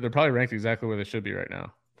 okay, they're probably ranked exactly where they should be right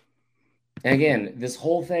now. And again, this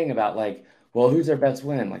whole thing about like, well, who's their best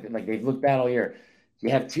win? Like they've looked bad all year. You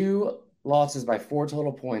have 2 losses by 4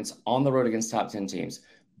 total points on the road against top 10 teams.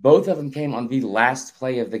 Both of them came on the last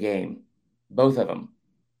play of the game. Both of them.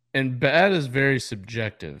 And bad is very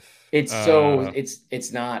subjective. It's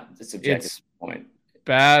it's not a subjective point.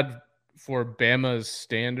 Bad for Bama's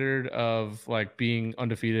standard of like being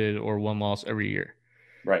undefeated or 1 loss every year.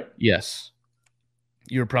 Right. Yes.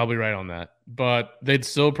 You're probably right on that. But they'd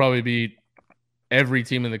still probably beat every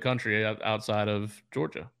team in the country outside of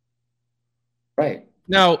Georgia. Right.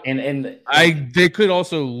 Now, they could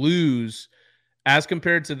also lose as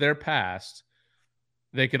compared to their past.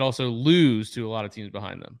 They could also lose to a lot of teams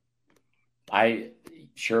behind them.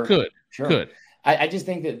 Could. I just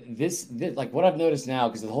think that this like what I've noticed now,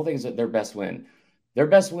 because the whole thing is that their best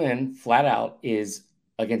win flat out is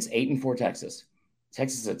against 8-4 Texas.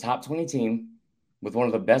 Texas is a top 20 team with one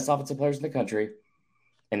of the best offensive players in the country.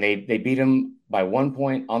 And they beat them by 1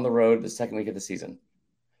 point on the road the second week of the season.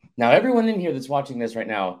 Now, everyone in here that's watching this right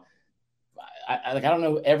now, I don't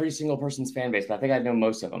know every single person's fan base, but I think I know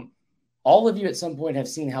most of them. All of you at some point have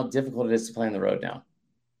seen how difficult it is to play on the road now.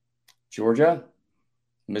 Georgia,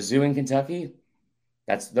 Mizzou, and Kentucky,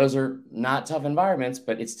 those are not tough environments,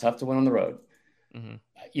 but it's tough to win on the road. Mm-hmm.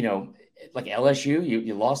 You know, like LSU,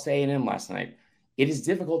 you lost to A&M last night. It is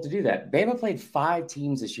difficult to do that. Bama played 5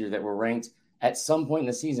 teams this year that were ranked at some point in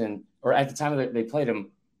the season, or at the time that they played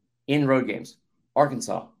them in road games.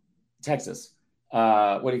 Arkansas, Texas,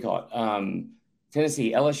 Tennessee,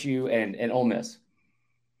 LSU, and Ole Miss.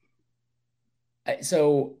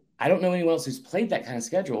 So I don't know anyone else who's played that kind of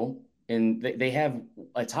schedule, and they have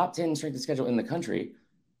a top 10 strength of schedule in the country.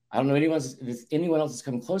 I don't know anyone else that's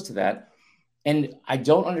come close to that. And I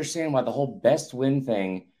don't understand why the whole best win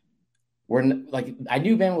thing, I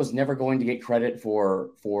knew Bama was never going to get credit for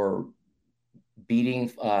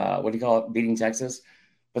beating, beating Texas.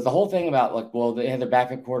 But the whole thing about they had their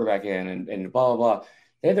backup quarterback in and blah, blah, blah.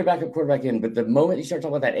 They had their backup quarterback in, but the moment you start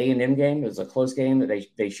talking about that A&M game, it was a close game that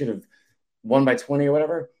they should have won by 20 or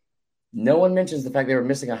whatever. No one mentions the fact they were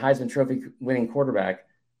missing a Heisman Trophy winning quarterback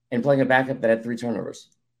and playing a backup that had 3 turnovers.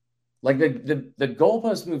 Like the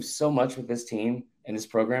goalpost moves so much with this team and this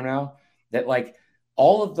program now that like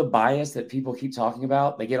all of the bias that people keep talking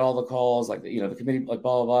about, they get all the calls, like the committee, like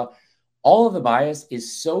blah blah blah. All of the bias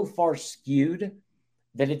is so far skewed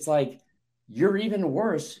that it's like you're even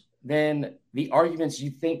worse than the arguments you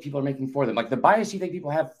think people are making for them. Like the bias you think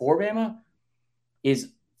people have for Bama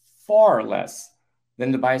is far less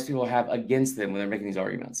than the bias people have against them when they're making these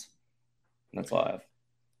arguments. And that's all I have.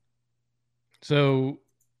 So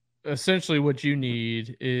essentially what you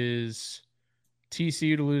need is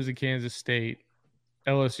TCU to lose to Kansas State,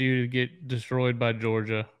 LSU to get destroyed by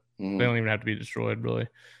Georgia. They don't even have to be destroyed, really.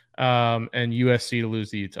 And USC to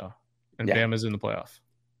lose to Utah. And Bama's in the playoff.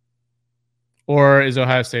 Or is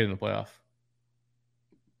Ohio State in the playoff?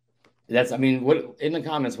 What in the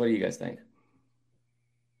comments, what do you guys think?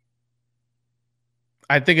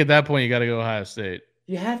 I think at that point you got to go Ohio State.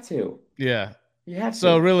 You have to. Yeah. You have to.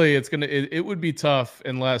 So really it would be tough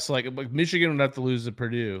unless like Michigan would have to lose to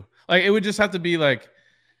Purdue. Like it would just have to be like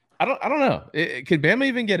I don't know. Could Bama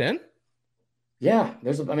even get in? Yeah,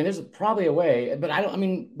 there's probably a way, but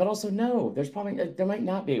but also no, there might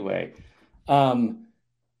not be a way.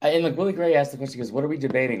 And like Willie Gray asked the question, he goes, what are we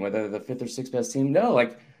debating? Whether they're the 5th or 6th best team? No,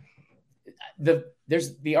 like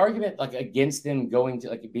there's the argument like against them going to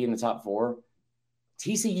like be in the top 4.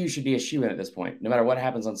 TCU should be a shoe-in at this point, no matter what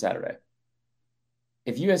happens on Saturday.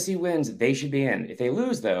 If USC wins, they should be in. If they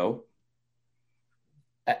lose, though,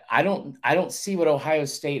 I don't see what Ohio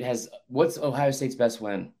State has. What's Ohio State's best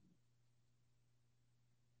win?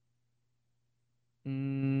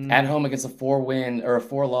 At home against a 4-win or a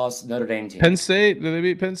 4-loss Notre Dame team. Penn State? Did they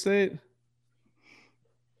beat Penn State?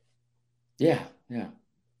 Yeah. All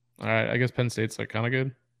right, I guess Penn State's like kind of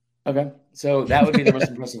good. Okay, so that would be the most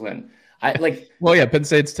impressive win. Well, yeah, Penn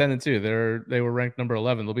State's 10-2. They were ranked number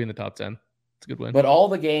 11. They'll be in the top 10. It's a good win. But all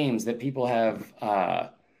the games that people have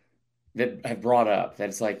that have brought up, that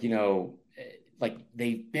it's like like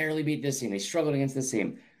they barely beat this team, they struggled against this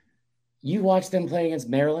team. You watch them play against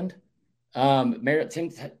Maryland.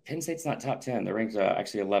 Penn State's not top 10. They're ranked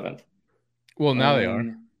actually 11th. Well, now they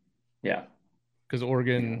are. Yeah. Because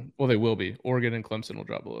Oregon, well, they will be. Oregon and Clemson will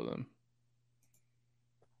drop below them.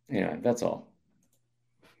 Yeah, that's all.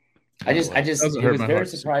 It was very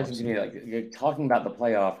surprising to me, like you're talking about the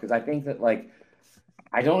playoff, because I think that like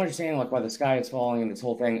I don't understand like why the sky is falling and this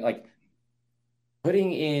whole thing. Like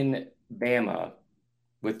putting in Bama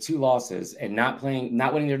with 2 losses and not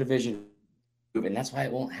winning their division, and that's why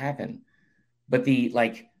it won't happen. But the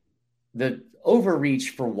overreach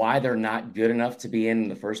for why they're not good enough to be in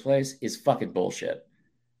the first place is fucking bullshit.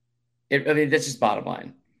 That's just bottom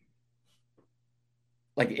line.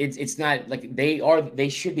 Like it's not like they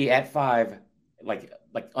should be at 5, like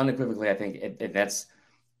unequivocally. I think that's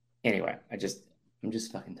anyway. I'm just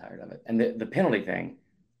fucking tired of it. And the penalty thing,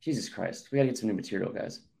 Jesus Christ, we gotta get some new material,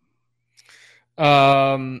 guys.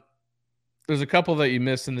 There's a couple that you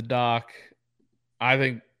missed in the doc. I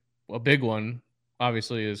think a big one,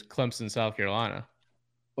 obviously, is Clemson, South Carolina.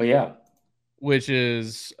 Well, yeah, which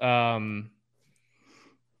is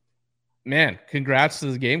man, congrats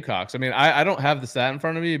to the Gamecocks. I mean, I don't have the stat in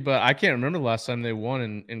front of me, but I can't remember the last time they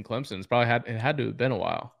won in Clemson. It had to have been a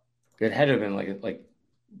while. It had to have been like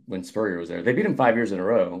when Spurrier was there. They beat him 5 years in a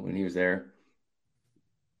row when he was there.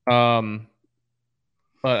 But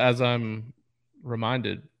as I'm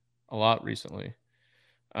reminded a lot recently,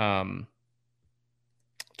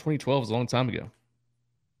 2012 was a long time ago.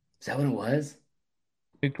 Is that when it was?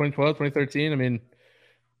 I think 2012, 2013. I mean,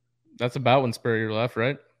 that's about when Spurrier left,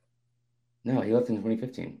 right? No, he left in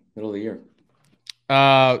 2015, middle of the year.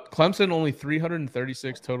 Clemson only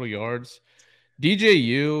 336 total yards.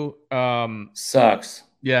 DJU sucks.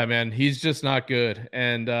 Yeah, man, he's just not good.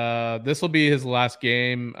 And this will be his last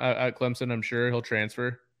game at Clemson. I'm sure he'll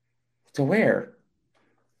transfer. To where?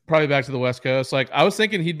 Probably back to the West Coast. Like I was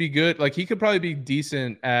thinking he'd be good. Like he could probably be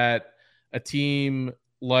decent at a team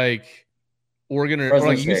like Oregon or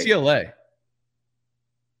like UCLA,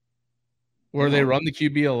 where they run the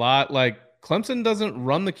QB a lot. Like Clemson doesn't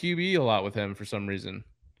run the QB a lot with him for some reason.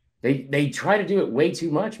 They try to do it way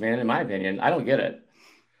too much, man, in my opinion. I don't get it.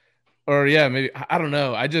 Or yeah, maybe I don't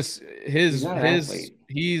know. I just he's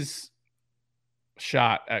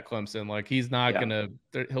shot at Clemson. Like he's not gonna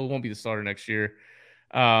he won't be the starter next year.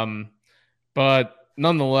 But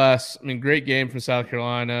nonetheless, I mean, great game from South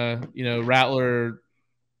Carolina. You know, Rattler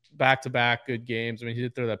back-to-back good games. I mean, he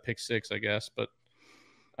did throw that pick 6, I guess, but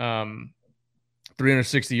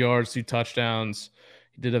 360 yards, 2 touchdowns.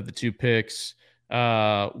 He did have the 2 picks.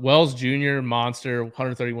 Wells Jr., monster,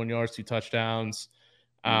 131 yards, 2 touchdowns.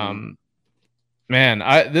 Man,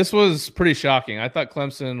 this was pretty shocking. I thought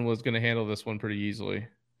Clemson was going to handle this one pretty easily.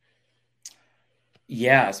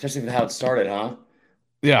 Yeah, especially with how it started, huh?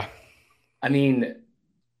 Yeah. I mean,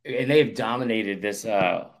 and they've dominated this.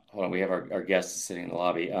 Hold on, we have our guests sitting in the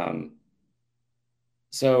lobby.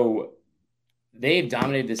 So they've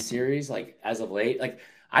dominated this series like as of late. Like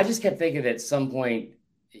I just kept thinking that at some point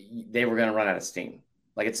they were going to run out of steam.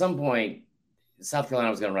 Like at some point, South Carolina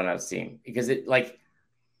was going to run out of steam because it like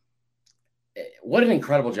what an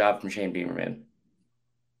incredible job from Shane Beamer, man.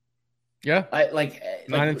 Yeah. I like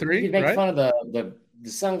 9-3. You could make right? fun of the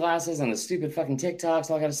sunglasses and the stupid fucking TikToks,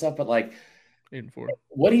 all that kind of stuff, but like 8-4.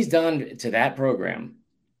 what he's done to that program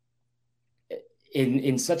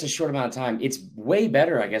in such a short amount of time, it's way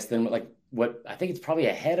better, I guess, than like what I think it's probably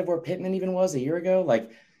ahead of where Pittman even was a year ago.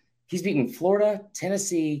 Like he's beaten Florida,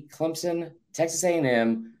 Tennessee, Clemson, Texas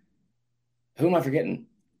A&M. Who am I forgetting?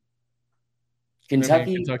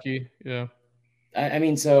 Kentucky. Yeah. I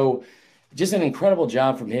mean, so just an incredible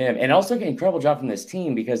job from him, and also an incredible job from this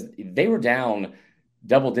team because they were down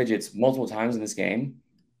double digits multiple times in this game.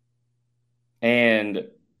 And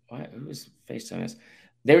who was FaceTime this?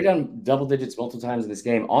 They were down double digits multiple times in this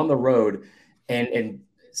game on the road, and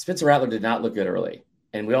Spencer Rattler did not look good early.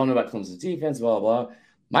 And we all know about Clemson's defense, blah, blah, blah.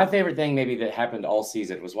 My favorite thing maybe that happened all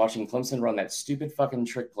season was watching Clemson run that stupid fucking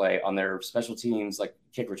trick play on their special teams, like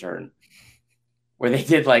kick return, where they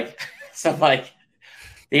did like stuff like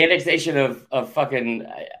the annexation of fucking,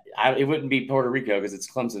 it wouldn't be Puerto Rico because it's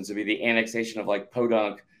Clemson, so it'd be the annexation of like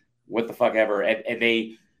podunk, what the fuck ever. And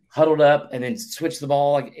they huddled up and then switched the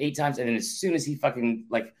ball like 8 times. And then as soon as he fucking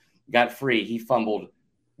like got free, he fumbled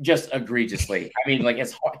just egregiously. I mean, like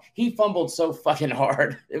it's hard. He fumbled so fucking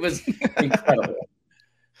hard. It was incredible.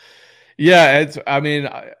 Yeah,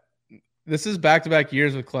 this is back-to-back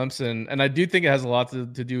years with Clemson, and I do think it has a lot to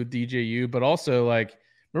do with DJU, but also like,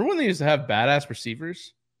 remember when they used to have badass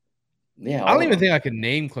receivers? Yeah, I don't even think I can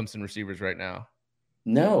name Clemson receivers right now.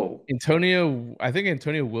 No, I think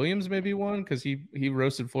Antonio Williams may be one because he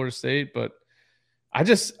roasted Florida State, but I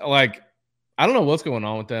just like I don't know what's going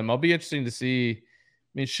on with them. I'll be interesting to see.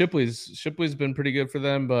 I mean, Shipley's been pretty good for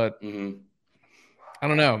them, but I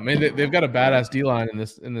don't know. Maybe they've got a badass D line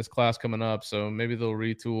in this class coming up, so maybe they'll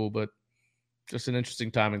retool. But just an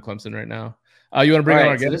interesting time in Clemson right now. You want to bring on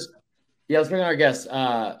our guest? Yeah, let's bring on our guest.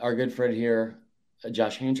 Our good friend here,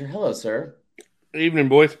 Josh Hanger. Hello, sir. Good evening,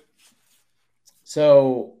 boys.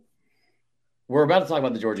 So we're about to talk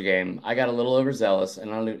about the Georgia game. I got a little overzealous,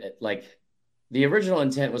 and I don't like the original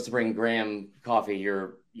intent was to bring Graham Coffee,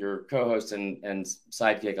 your co-host and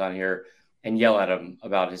sidekick, on here and yell at him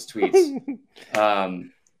about his tweets.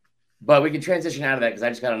 But we can transition out of that because I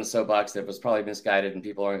just got on a soapbox that was probably misguided, and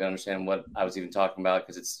people aren't going to understand what I was even talking about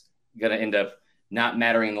because it's going to end up not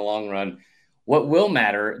mattering in the long run. What will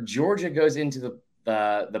matter? Georgia goes into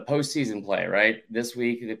the postseason play, right? This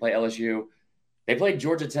week they play LSU. They played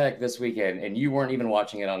Georgia Tech this weekend, and you weren't even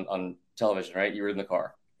watching it on television, right? You were in the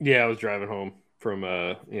car. Yeah, I was driving home from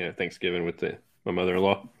Thanksgiving with my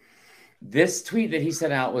mother-in-law. This tweet that he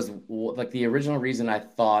sent out was like the original reason I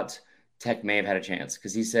thought Tech may have had a chance,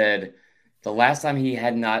 because he said the last time he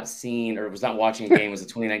had not seen or was not watching a game was the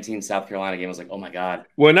 2019 South Carolina game. I was like, oh my God.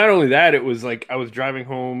 Well, not only that, it was like I was driving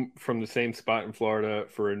home from the same spot in Florida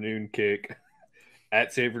for a noon kick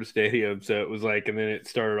at Sanford Stadium. So it was like, and then it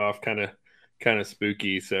started off kind of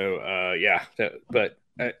spooky. So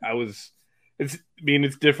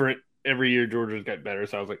it's different. Every year Georgia's got better.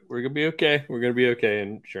 So I was like, we're going to be okay. We're going to be okay.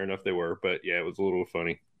 And sure enough, they were. But yeah, it was a little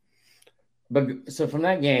funny. But so from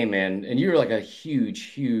that game, man, and you were like a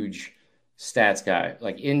huge stats guy,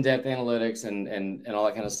 like in-depth analytics and all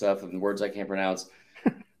that kind of stuff and words I can't pronounce.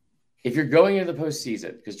 If you're going into the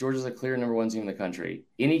postseason, because Georgia's a clear number 1 team in the country,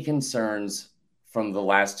 any concerns from the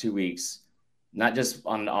last 2 weeks, not just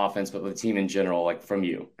on offense, but with the team in general, like from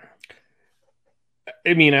you?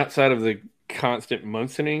 I mean, outside of the constant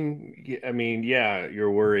Munsoning, I mean, yeah,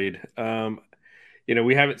 you're worried.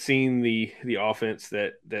 We haven't seen the offense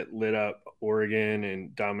that lit up Oregon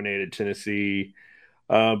and dominated Tennessee.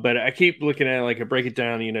 But I keep looking at it, like I break it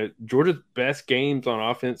down, Georgia's best games on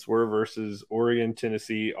offense were versus Oregon,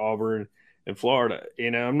 Tennessee, Auburn, and Florida.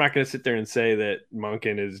 I'm not going to sit there and say that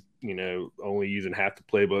Monken is, only using half the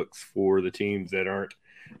playbooks for the teams that aren't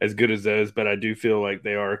as good as those, but I do feel like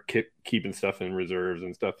they are keeping stuff in reserves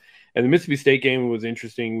and stuff. And the Mississippi State game was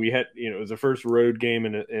interesting. We had, it was the first road game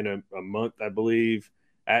in a month, I believe,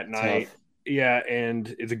 at night. Tough. Yeah,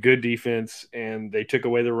 and it's a good defense, and they took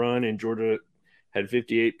away the run, and Georgia had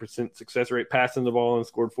 58% success rate passing the ball and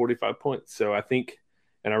scored 45 points. So I think,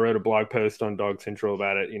 and I wrote a blog post on Dog Central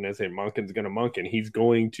about it, saying Monken's going to Monken. He's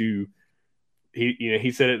going to,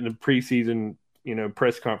 he said it in the preseason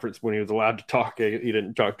press conference when he was allowed to talk. He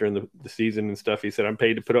didn't talk during the season and stuff. He said, "I'm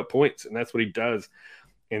paid to put up points," and that's what he does.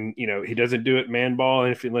 And he doesn't do it man ball,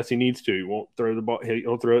 and unless he needs to, he won't throw the ball.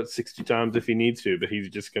 He'll throw it 60 times if he needs to, but he's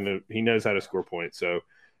just he knows how to score points. So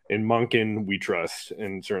in Monken we trust,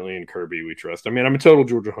 and certainly in Kirby we trust. I mean, I'm a total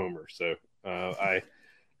Georgia homer, so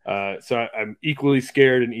I'm equally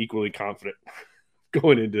scared and equally confident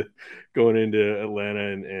going into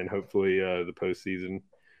Atlanta and hopefully the postseason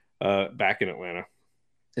back in Atlanta.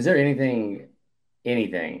 Is there anything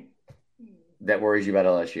that worries you about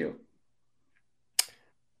LSU?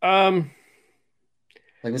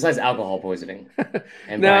 Like besides alcohol poisoning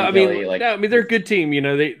and I mean they're a good team.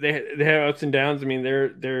 They have ups and downs. I mean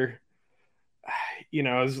they're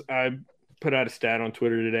I put out a stat on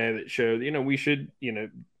Twitter today that showed we should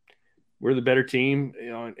we're the better team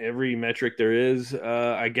on every metric there is.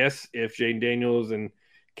 I guess if Jayden Daniels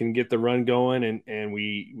can get the run going, and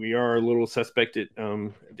we are a little suspect at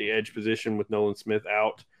the edge position with Nolan Smith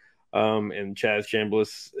out, and Chaz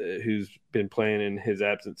Chambliss, who's been playing in his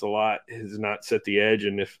absence a lot, has not set the edge.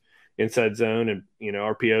 And if inside zone and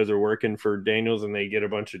RPOs are working for Daniels and they get a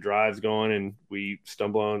bunch of drives going and we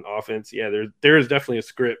stumble on offense, there is definitely a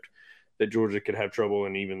script that Georgia could have trouble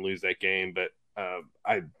and even lose that game. But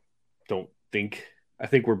I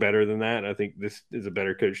think we're better than that. I think this is a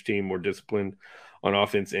better coach team, more disciplined on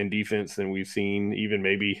offense and defense than we've seen. Even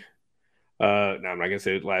maybe, no, I'm not gonna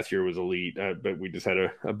say last year was elite, but we just had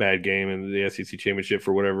a bad game in the SEC championship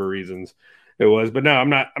for whatever reasons it was. But no, I'm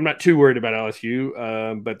not too worried about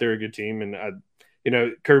LSU. But they're a good team, and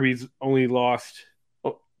Kirby's only lost.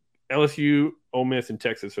 LSU, Ole Miss, and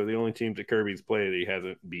Texas are the only teams that Kirby's played that he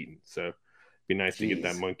hasn't beaten. So it'd be nice to get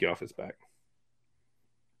that monkey off his back.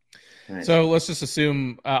 So let's just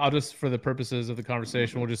assume, for the purposes of the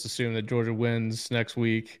conversation, we'll just assume that Georgia wins next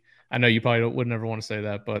week. I know you probably would never want to say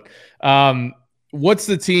that, but what's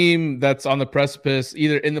the team that's on the precipice,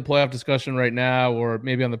 either in the playoff discussion right now or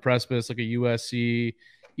maybe on the precipice, like a USC,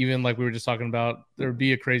 even like we were just talking about? There would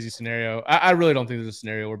be a crazy scenario. I really don't think there's a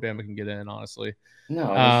scenario where Bama can get in, honestly.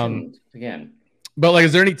 No, again. But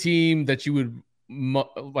is there any team that you would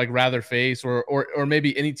rather face, or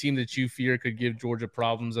maybe any team that you fear could give Georgia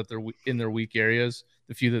problems in their weak areas,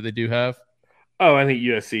 the few that they do have? Oh, I think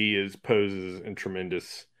USC poses a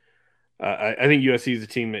tremendous. I think USC is a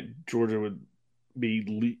team that Georgia would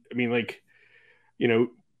be. I mean,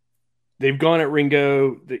 they've gone at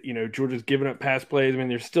Ringo. That Georgia's given up pass plays. I mean,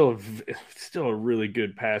 they're still a really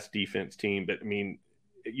good pass defense team, but I mean,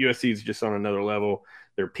 USC is just on another level.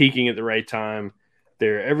 They're peaking at the right time.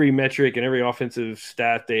 Every metric and every offensive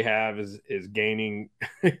stat they have is gaining.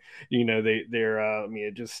 They're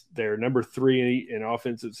number 3 in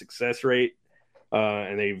offensive success rate,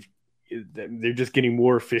 and they're just getting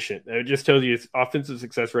more efficient. It just tells you its offensive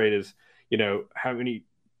success rate is how many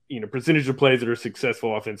percentage of plays that are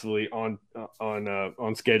successful offensively on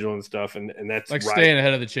schedule and stuff, and that's like staying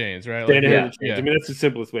ahead of the chains, right? Staying ahead of the chains. Yeah. I mean, that's the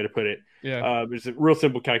simplest way to put it. Yeah, it's a real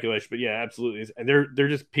simple calculation, but yeah, absolutely. And they're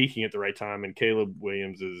just peaking at the right time. And Caleb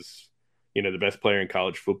Williams is the best player in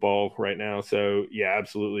college football right now. So yeah,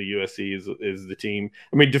 absolutely, USC is the team.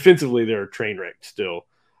 I mean, defensively they're a train wreck still.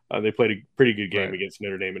 They played a pretty good game against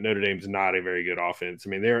Notre Dame, but Notre Dame's not a very good offense. I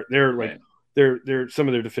mean, they're like. They're some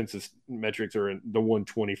of their defensive metrics are in the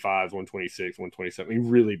 125s, 126, 127. I mean,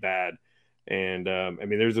 really bad. And I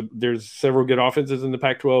mean, there's several good offenses in the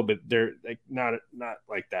Pac-12, but they're not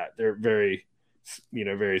like that. They're very,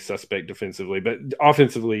 very suspect defensively, but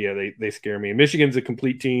offensively, yeah, they scare me. And Michigan's a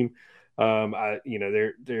complete team. I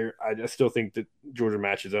still think that Georgia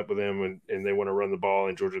matches up with them and they want to run the ball,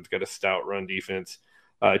 and Georgia's got a stout run defense.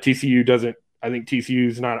 TCU doesn't. I think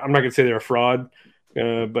TCU's not. I'm not going to say they're a fraud.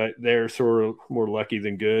 But they're sort of more lucky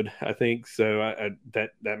than good, I think. So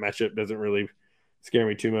that matchup doesn't really scare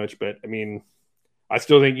me too much. But I mean, I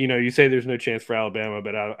still think you say there's no chance for Alabama,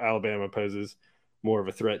 but Alabama poses more of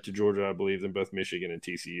a threat to Georgia, I believe, than both Michigan and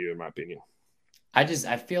TCU, in my opinion. I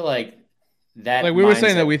feel like that. Like we were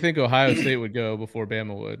saying that we think Ohio State would go before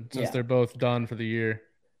Bama would, since they're both done for the year.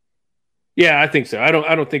 Yeah, I think so. I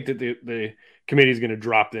don't think that the committee is going to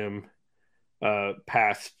drop them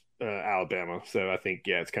past Alabama. So I think,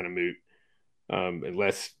 it's kind of moot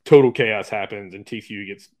unless total chaos happens and TCU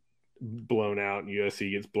gets blown out and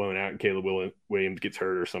USC gets blown out and Caleb Williams gets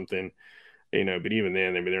hurt or something, but even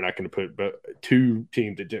then, I mean, they're not going to put 2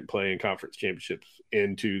 teams that didn't play in conference championships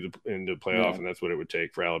into the playoff. And that's what it would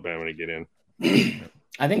take for Alabama to get in.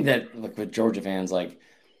 I think that with Georgia fans,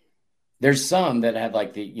 there's some that have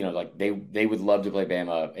they would love to play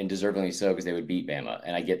Bama, and deservingly so, because they would beat Bama.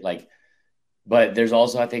 And I get but there's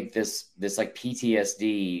also, I think, this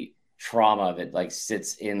PTSD trauma that like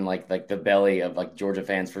sits in like the belly of like Georgia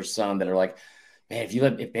fans for some that are like, man,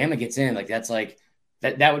 if Bama gets in, like that's like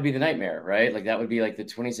that would be the nightmare, right? Like that would be like the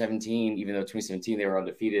 2017, even though 2017 they were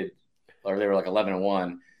undefeated or they were like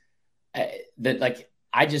 11-1. That like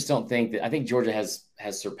I just don't think that I think Georgia has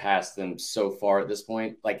surpassed them so far at this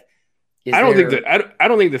point. Like I don't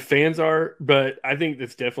think the fans are, but I think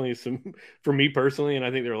that's definitely some for me personally, and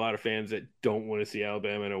I think there are a lot of fans that don't want to see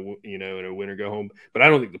Alabama in a win or go home. But I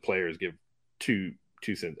don't think the players give two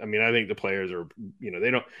cents. I mean, I think the players are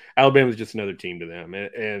they don't. Alabama's just another team to them,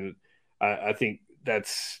 and I think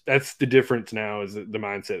that's the difference now is the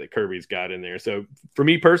mindset that Kirby's got in there. So for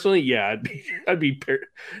me personally, yeah, I'd be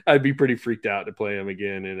pretty freaked out to play him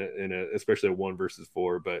again in a especially a 1 versus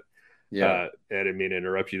 4, but. Yeah, I didn't mean to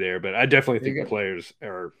interrupt you there, but I definitely think the players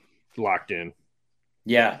are locked in.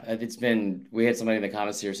 Yeah, we had somebody in the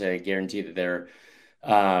comments here say, I guarantee that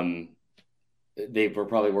they were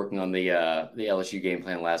probably working on the LSU game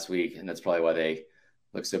plan last week, and that's probably why they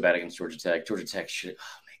look so bad against Georgia Tech. Georgia Tech should,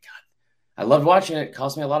 oh my God. I loved watching it. It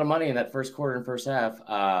cost me a lot of money in that first quarter and first half,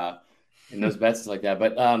 in those bets like that.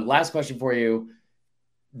 But last question for you.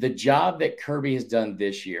 The job that Kirby has done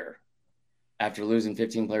this year, after losing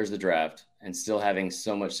 15 players of the draft and still having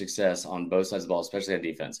so much success on both sides of the ball, especially on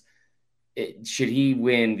defense, should he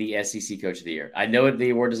win the SEC Coach of the Year? I know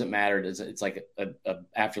the award doesn't matter. It's like a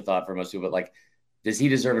afterthought for most people, but like, does he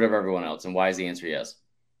deserve it over everyone else? And why is the answer yes?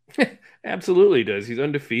 Absolutely does. He's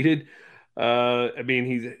undefeated. I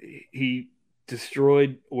mean, he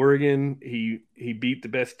destroyed Oregon. He beat the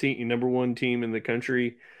best team, number 1 team in the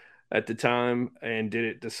country at the time, and did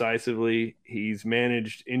it decisively. He's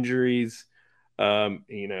managed injuries.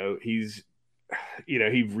 He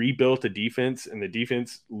rebuilt a defense, and the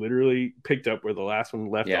defense literally picked up where the last one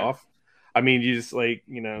left off. I mean, you just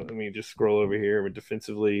just scroll over here with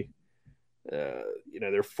defensively.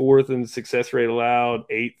 They're 4th in success rate allowed,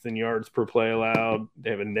 8th in yards per play allowed. They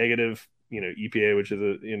have a negative, EPA, which is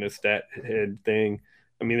a stat head thing.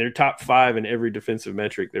 I mean, they're top 5 in every defensive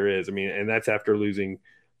metric there is. I mean, and that's after losing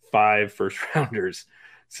 5 first rounders.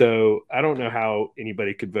 So I don't know how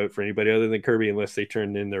anybody could vote for anybody other than Kirby unless they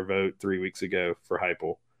turned in their vote 3 weeks ago for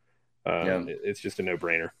Heupel. It's just a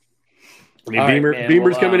no-brainer. I mean,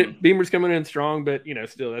 Beamer's coming in strong, but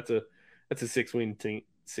still that's a 6-win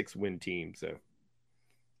team. So,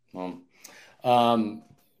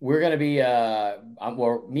 we're gonna be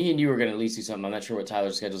me and you are gonna at least do something. I'm not sure what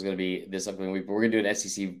Tyler's schedule is gonna be this upcoming week, but we're gonna do an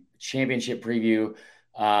SEC championship preview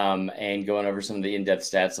and going over some of the in-depth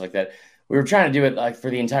stats like that. We were trying to do it like for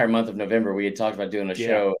the entire month of November. We had talked about doing a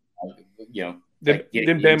show, Then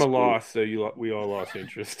Bama lost, so we all lost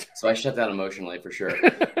interest. So I shut down emotionally for sure.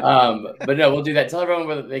 But no, we'll do that. Tell everyone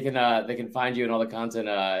where they can find you and all the content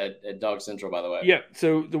at Dog Central, by the way. Yeah,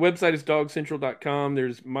 so the website is dogcentral.com.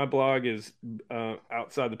 There's my blog is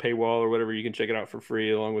outside the paywall or whatever. You can check it out for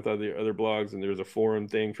free along with other blogs. And there's a forum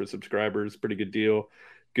thing for subscribers. Pretty good deal.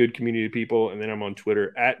 Good community of people. And then I'm on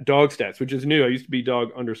Twitter at DogStats, which is new. I used to be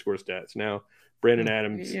dog_stats. Now Brandon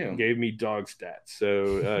Adams gave me dog stats.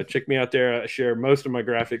 So check me out there. I share most of my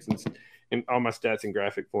graphics and all my stats in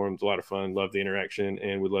graphic forms. A lot of fun. Love the interaction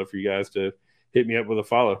and would love for you guys to hit me up with a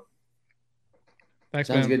follow. Thanks,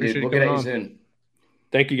 Sounds man. good, dude. We'll get at you soon.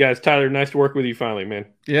 Thank you, guys. Tyler, nice to work with you finally, man.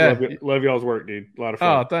 Yeah. Love y'all's work, dude. A lot of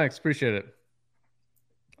fun. Oh, thanks. Appreciate it.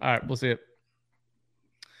 All right. We'll see it.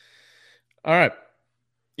 All right.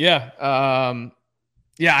 Yeah.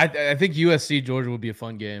 I think USC Georgia would be a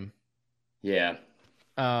fun game. Yeah.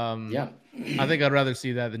 I think I'd rather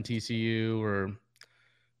see that than TCU or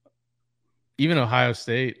even Ohio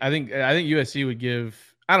State. I think USC would give.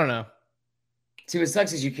 I don't know. See, what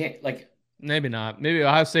sucks is you can't Maybe not. Maybe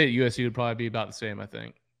Ohio State USC would probably be about the same. I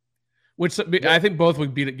think. I think both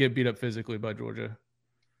would get beat up physically by Georgia.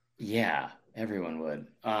 Yeah, everyone would.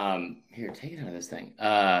 Here, take it out of this thing.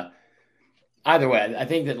 Either way, I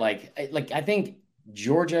think that I think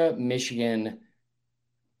Georgia, Michigan,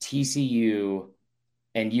 TCU,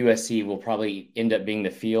 and USC will probably end up being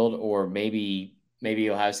the field, or maybe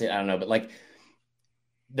Ohio State. I don't know, but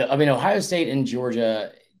Ohio State and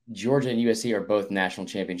Georgia and USC are both national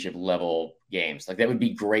championship level games. Like that would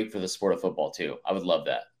be great for the sport of football too. I would love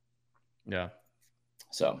that. Yeah.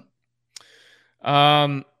 So.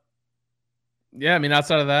 Yeah, I mean,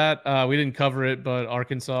 outside of that, we didn't cover it, but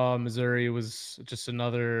Arkansas, Missouri was just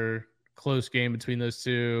another close game between those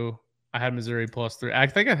two. I had Missouri +3. I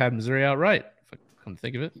think I had Missouri outright, if I come to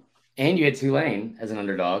think of it. And you had Tulane as an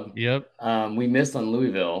underdog. Yep. We missed on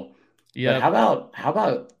Louisville. Yeah. How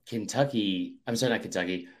about Kentucky? I'm sorry, not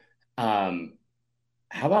Kentucky. How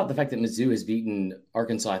about the fact that Mizzou has beaten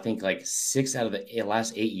Arkansas, I think 6 out of the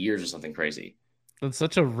last 8 years or something crazy? That's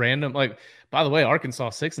such a random. Like, by the way,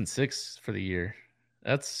 Arkansas 6-6 for the year.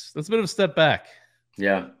 That's a bit of a step back.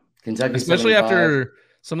 Yeah, Kentucky, especially after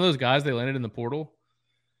some of those guys they landed in the portal.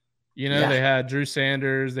 You know, Yeah. they had Drew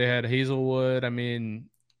Sanders, they had Hazelwood. I mean,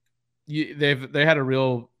 they had a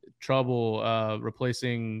real trouble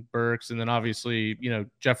replacing Burks, and then obviously, you know,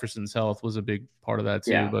 Jefferson's health was a big part of that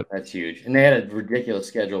too. Yeah, but that's huge. And they had a ridiculous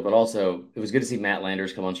schedule, but also it was good to see Matt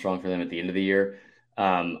Landers come on strong for them at the end of the year.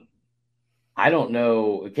 I don't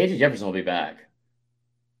know. KJ Jefferson will be back.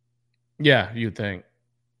 Yeah, you'd think.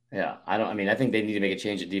 Yeah, I think they need to make a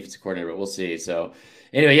change at defensive coordinator, but we'll see. So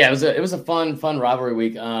anyway, yeah, it was a fun rivalry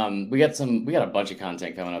week. We got a bunch of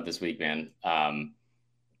content coming up this week, man.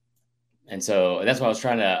 And so that's why I was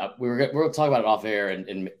trying to. We'll talk about it off air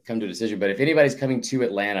and come to a decision. But if anybody's coming to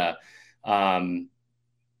Atlanta,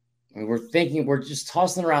 we're just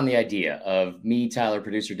tossing around the idea of me, Tyler,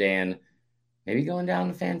 producer Dan, maybe going down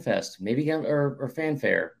to Fan Fest, maybe or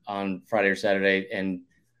Fanfare on Friday or Saturday, and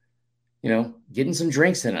you know, getting some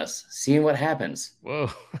drinks in us, seeing what happens.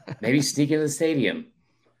 Whoa. Maybe sneak into the stadium,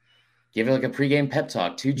 give it like a pregame pep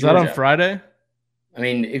talk to Georgia. Is that on Friday? I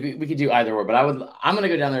mean, we could do either or, but I'm going to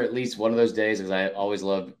go down there at least one of those days because I always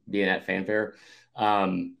love being at Fanfare.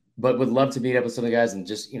 But would love to meet up with some of the guys and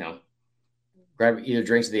just, you know, grab either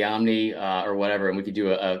drinks at the Omni or whatever. And we could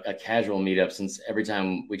do a casual meetup since every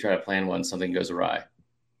time we try to plan one, something goes awry.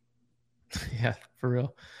 Yeah, for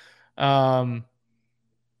real.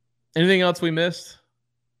 Anything else we missed?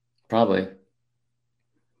 Probably.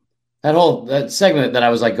 That segment that I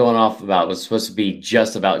was like going off about was supposed to be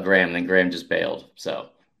just about Graham, and then Graham just bailed.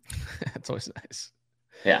 So that's always nice.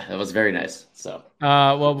 Yeah, that was very nice. So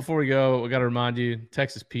well, before we go, we got to remind you,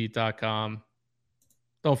 TexasPete.com.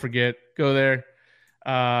 Don't forget, go there.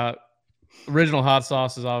 Original hot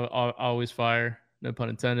sauce is always fire, no pun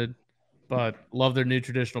intended. But love their new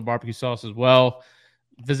traditional barbecue sauce as well.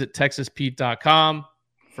 Visit TexasPete.com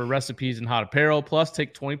for recipes and hot apparel. Plus,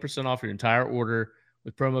 take 20% off your entire order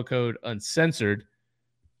with promo code UNCENSORED.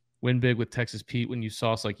 Win big with Texas Pete when you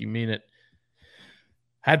sauce like you mean it.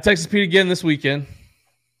 Had Texas Pete again this weekend.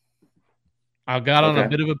 I got on a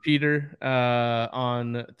bit of a Peter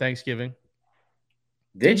on Thanksgiving.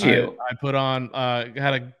 Did you? I put on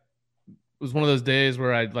it was one of those days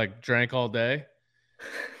where I like drank all day.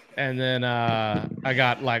 And then I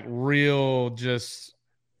got like real just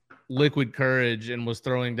liquid courage and was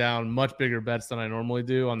throwing down much bigger bets than I normally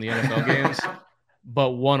do on the NFL games,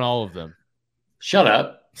 but won all of them. Shut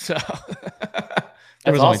up. So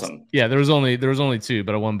that's awesome. There was only two,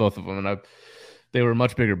 but I won both of them, and they were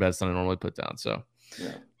much bigger bets than I normally put down. So,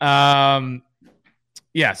 so I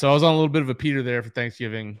was on a little bit of a Peter there for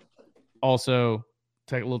Thanksgiving. Also,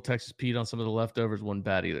 take a little Texas Pete on some of the leftovers. Wasn't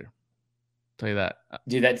bad either. Tell you that.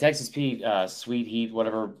 Dude, that Texas Pete sweet heat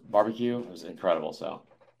whatever barbecue was incredible. So,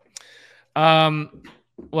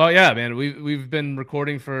 well, yeah, man, we've been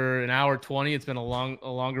recording for an hour 20. It's been a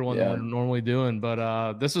longer one than we're normally doing,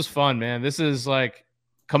 but this was fun, man. This is like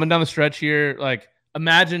coming down the stretch here. Like,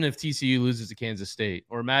 imagine if TCU loses to Kansas State,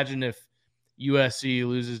 or imagine if USC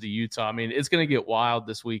loses to Utah. I mean, it's going to get wild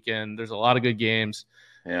this weekend. There's a lot of good games.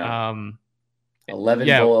 Yeah. 11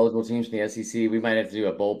 bowl eligible teams from the SEC. We might have to do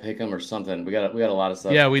a bowl pick'em or something. We got a lot of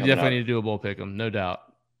stuff. Yeah, we definitely need to do a bowl pick'em, no doubt.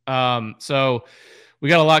 So we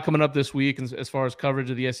got a lot coming up this week as far as coverage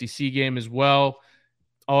of the SEC game as well.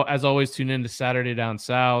 As always, tune in to Saturday Down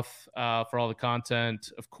South for all the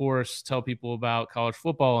content. Of course, tell people about College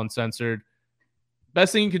Football Uncensored.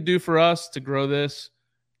 Best thing you could do for us to grow this,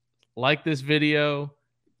 like this video,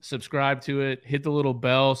 subscribe to it, hit the little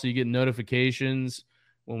bell so you get notifications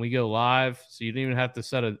when we go live. So you don't even have to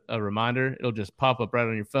set a reminder. It'll just pop up right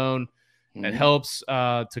on your phone. Mm-hmm. It helps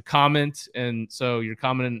to comment. And so you're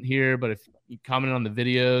commenting here, but if you comment on the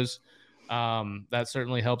videos, that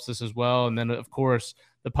certainly helps us as well. And then, of course,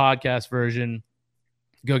 the podcast version,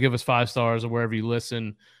 go give us 5 stars or wherever you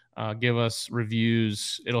listen. Give us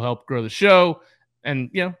reviews. It'll help grow the show.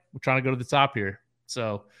 And, you know, we're trying to go to the top here.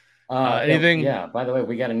 So anything? Yeah, by the way,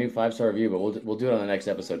 we got a new 5-star review, but we'll do it on the next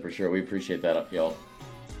episode for sure. We appreciate that, y'all.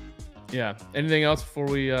 Yeah. Anything else before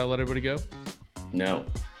we let everybody go? No.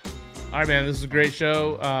 All right, man. This is a great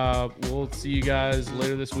show. We'll see you guys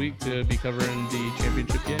later this week to be covering the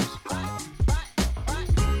championship games.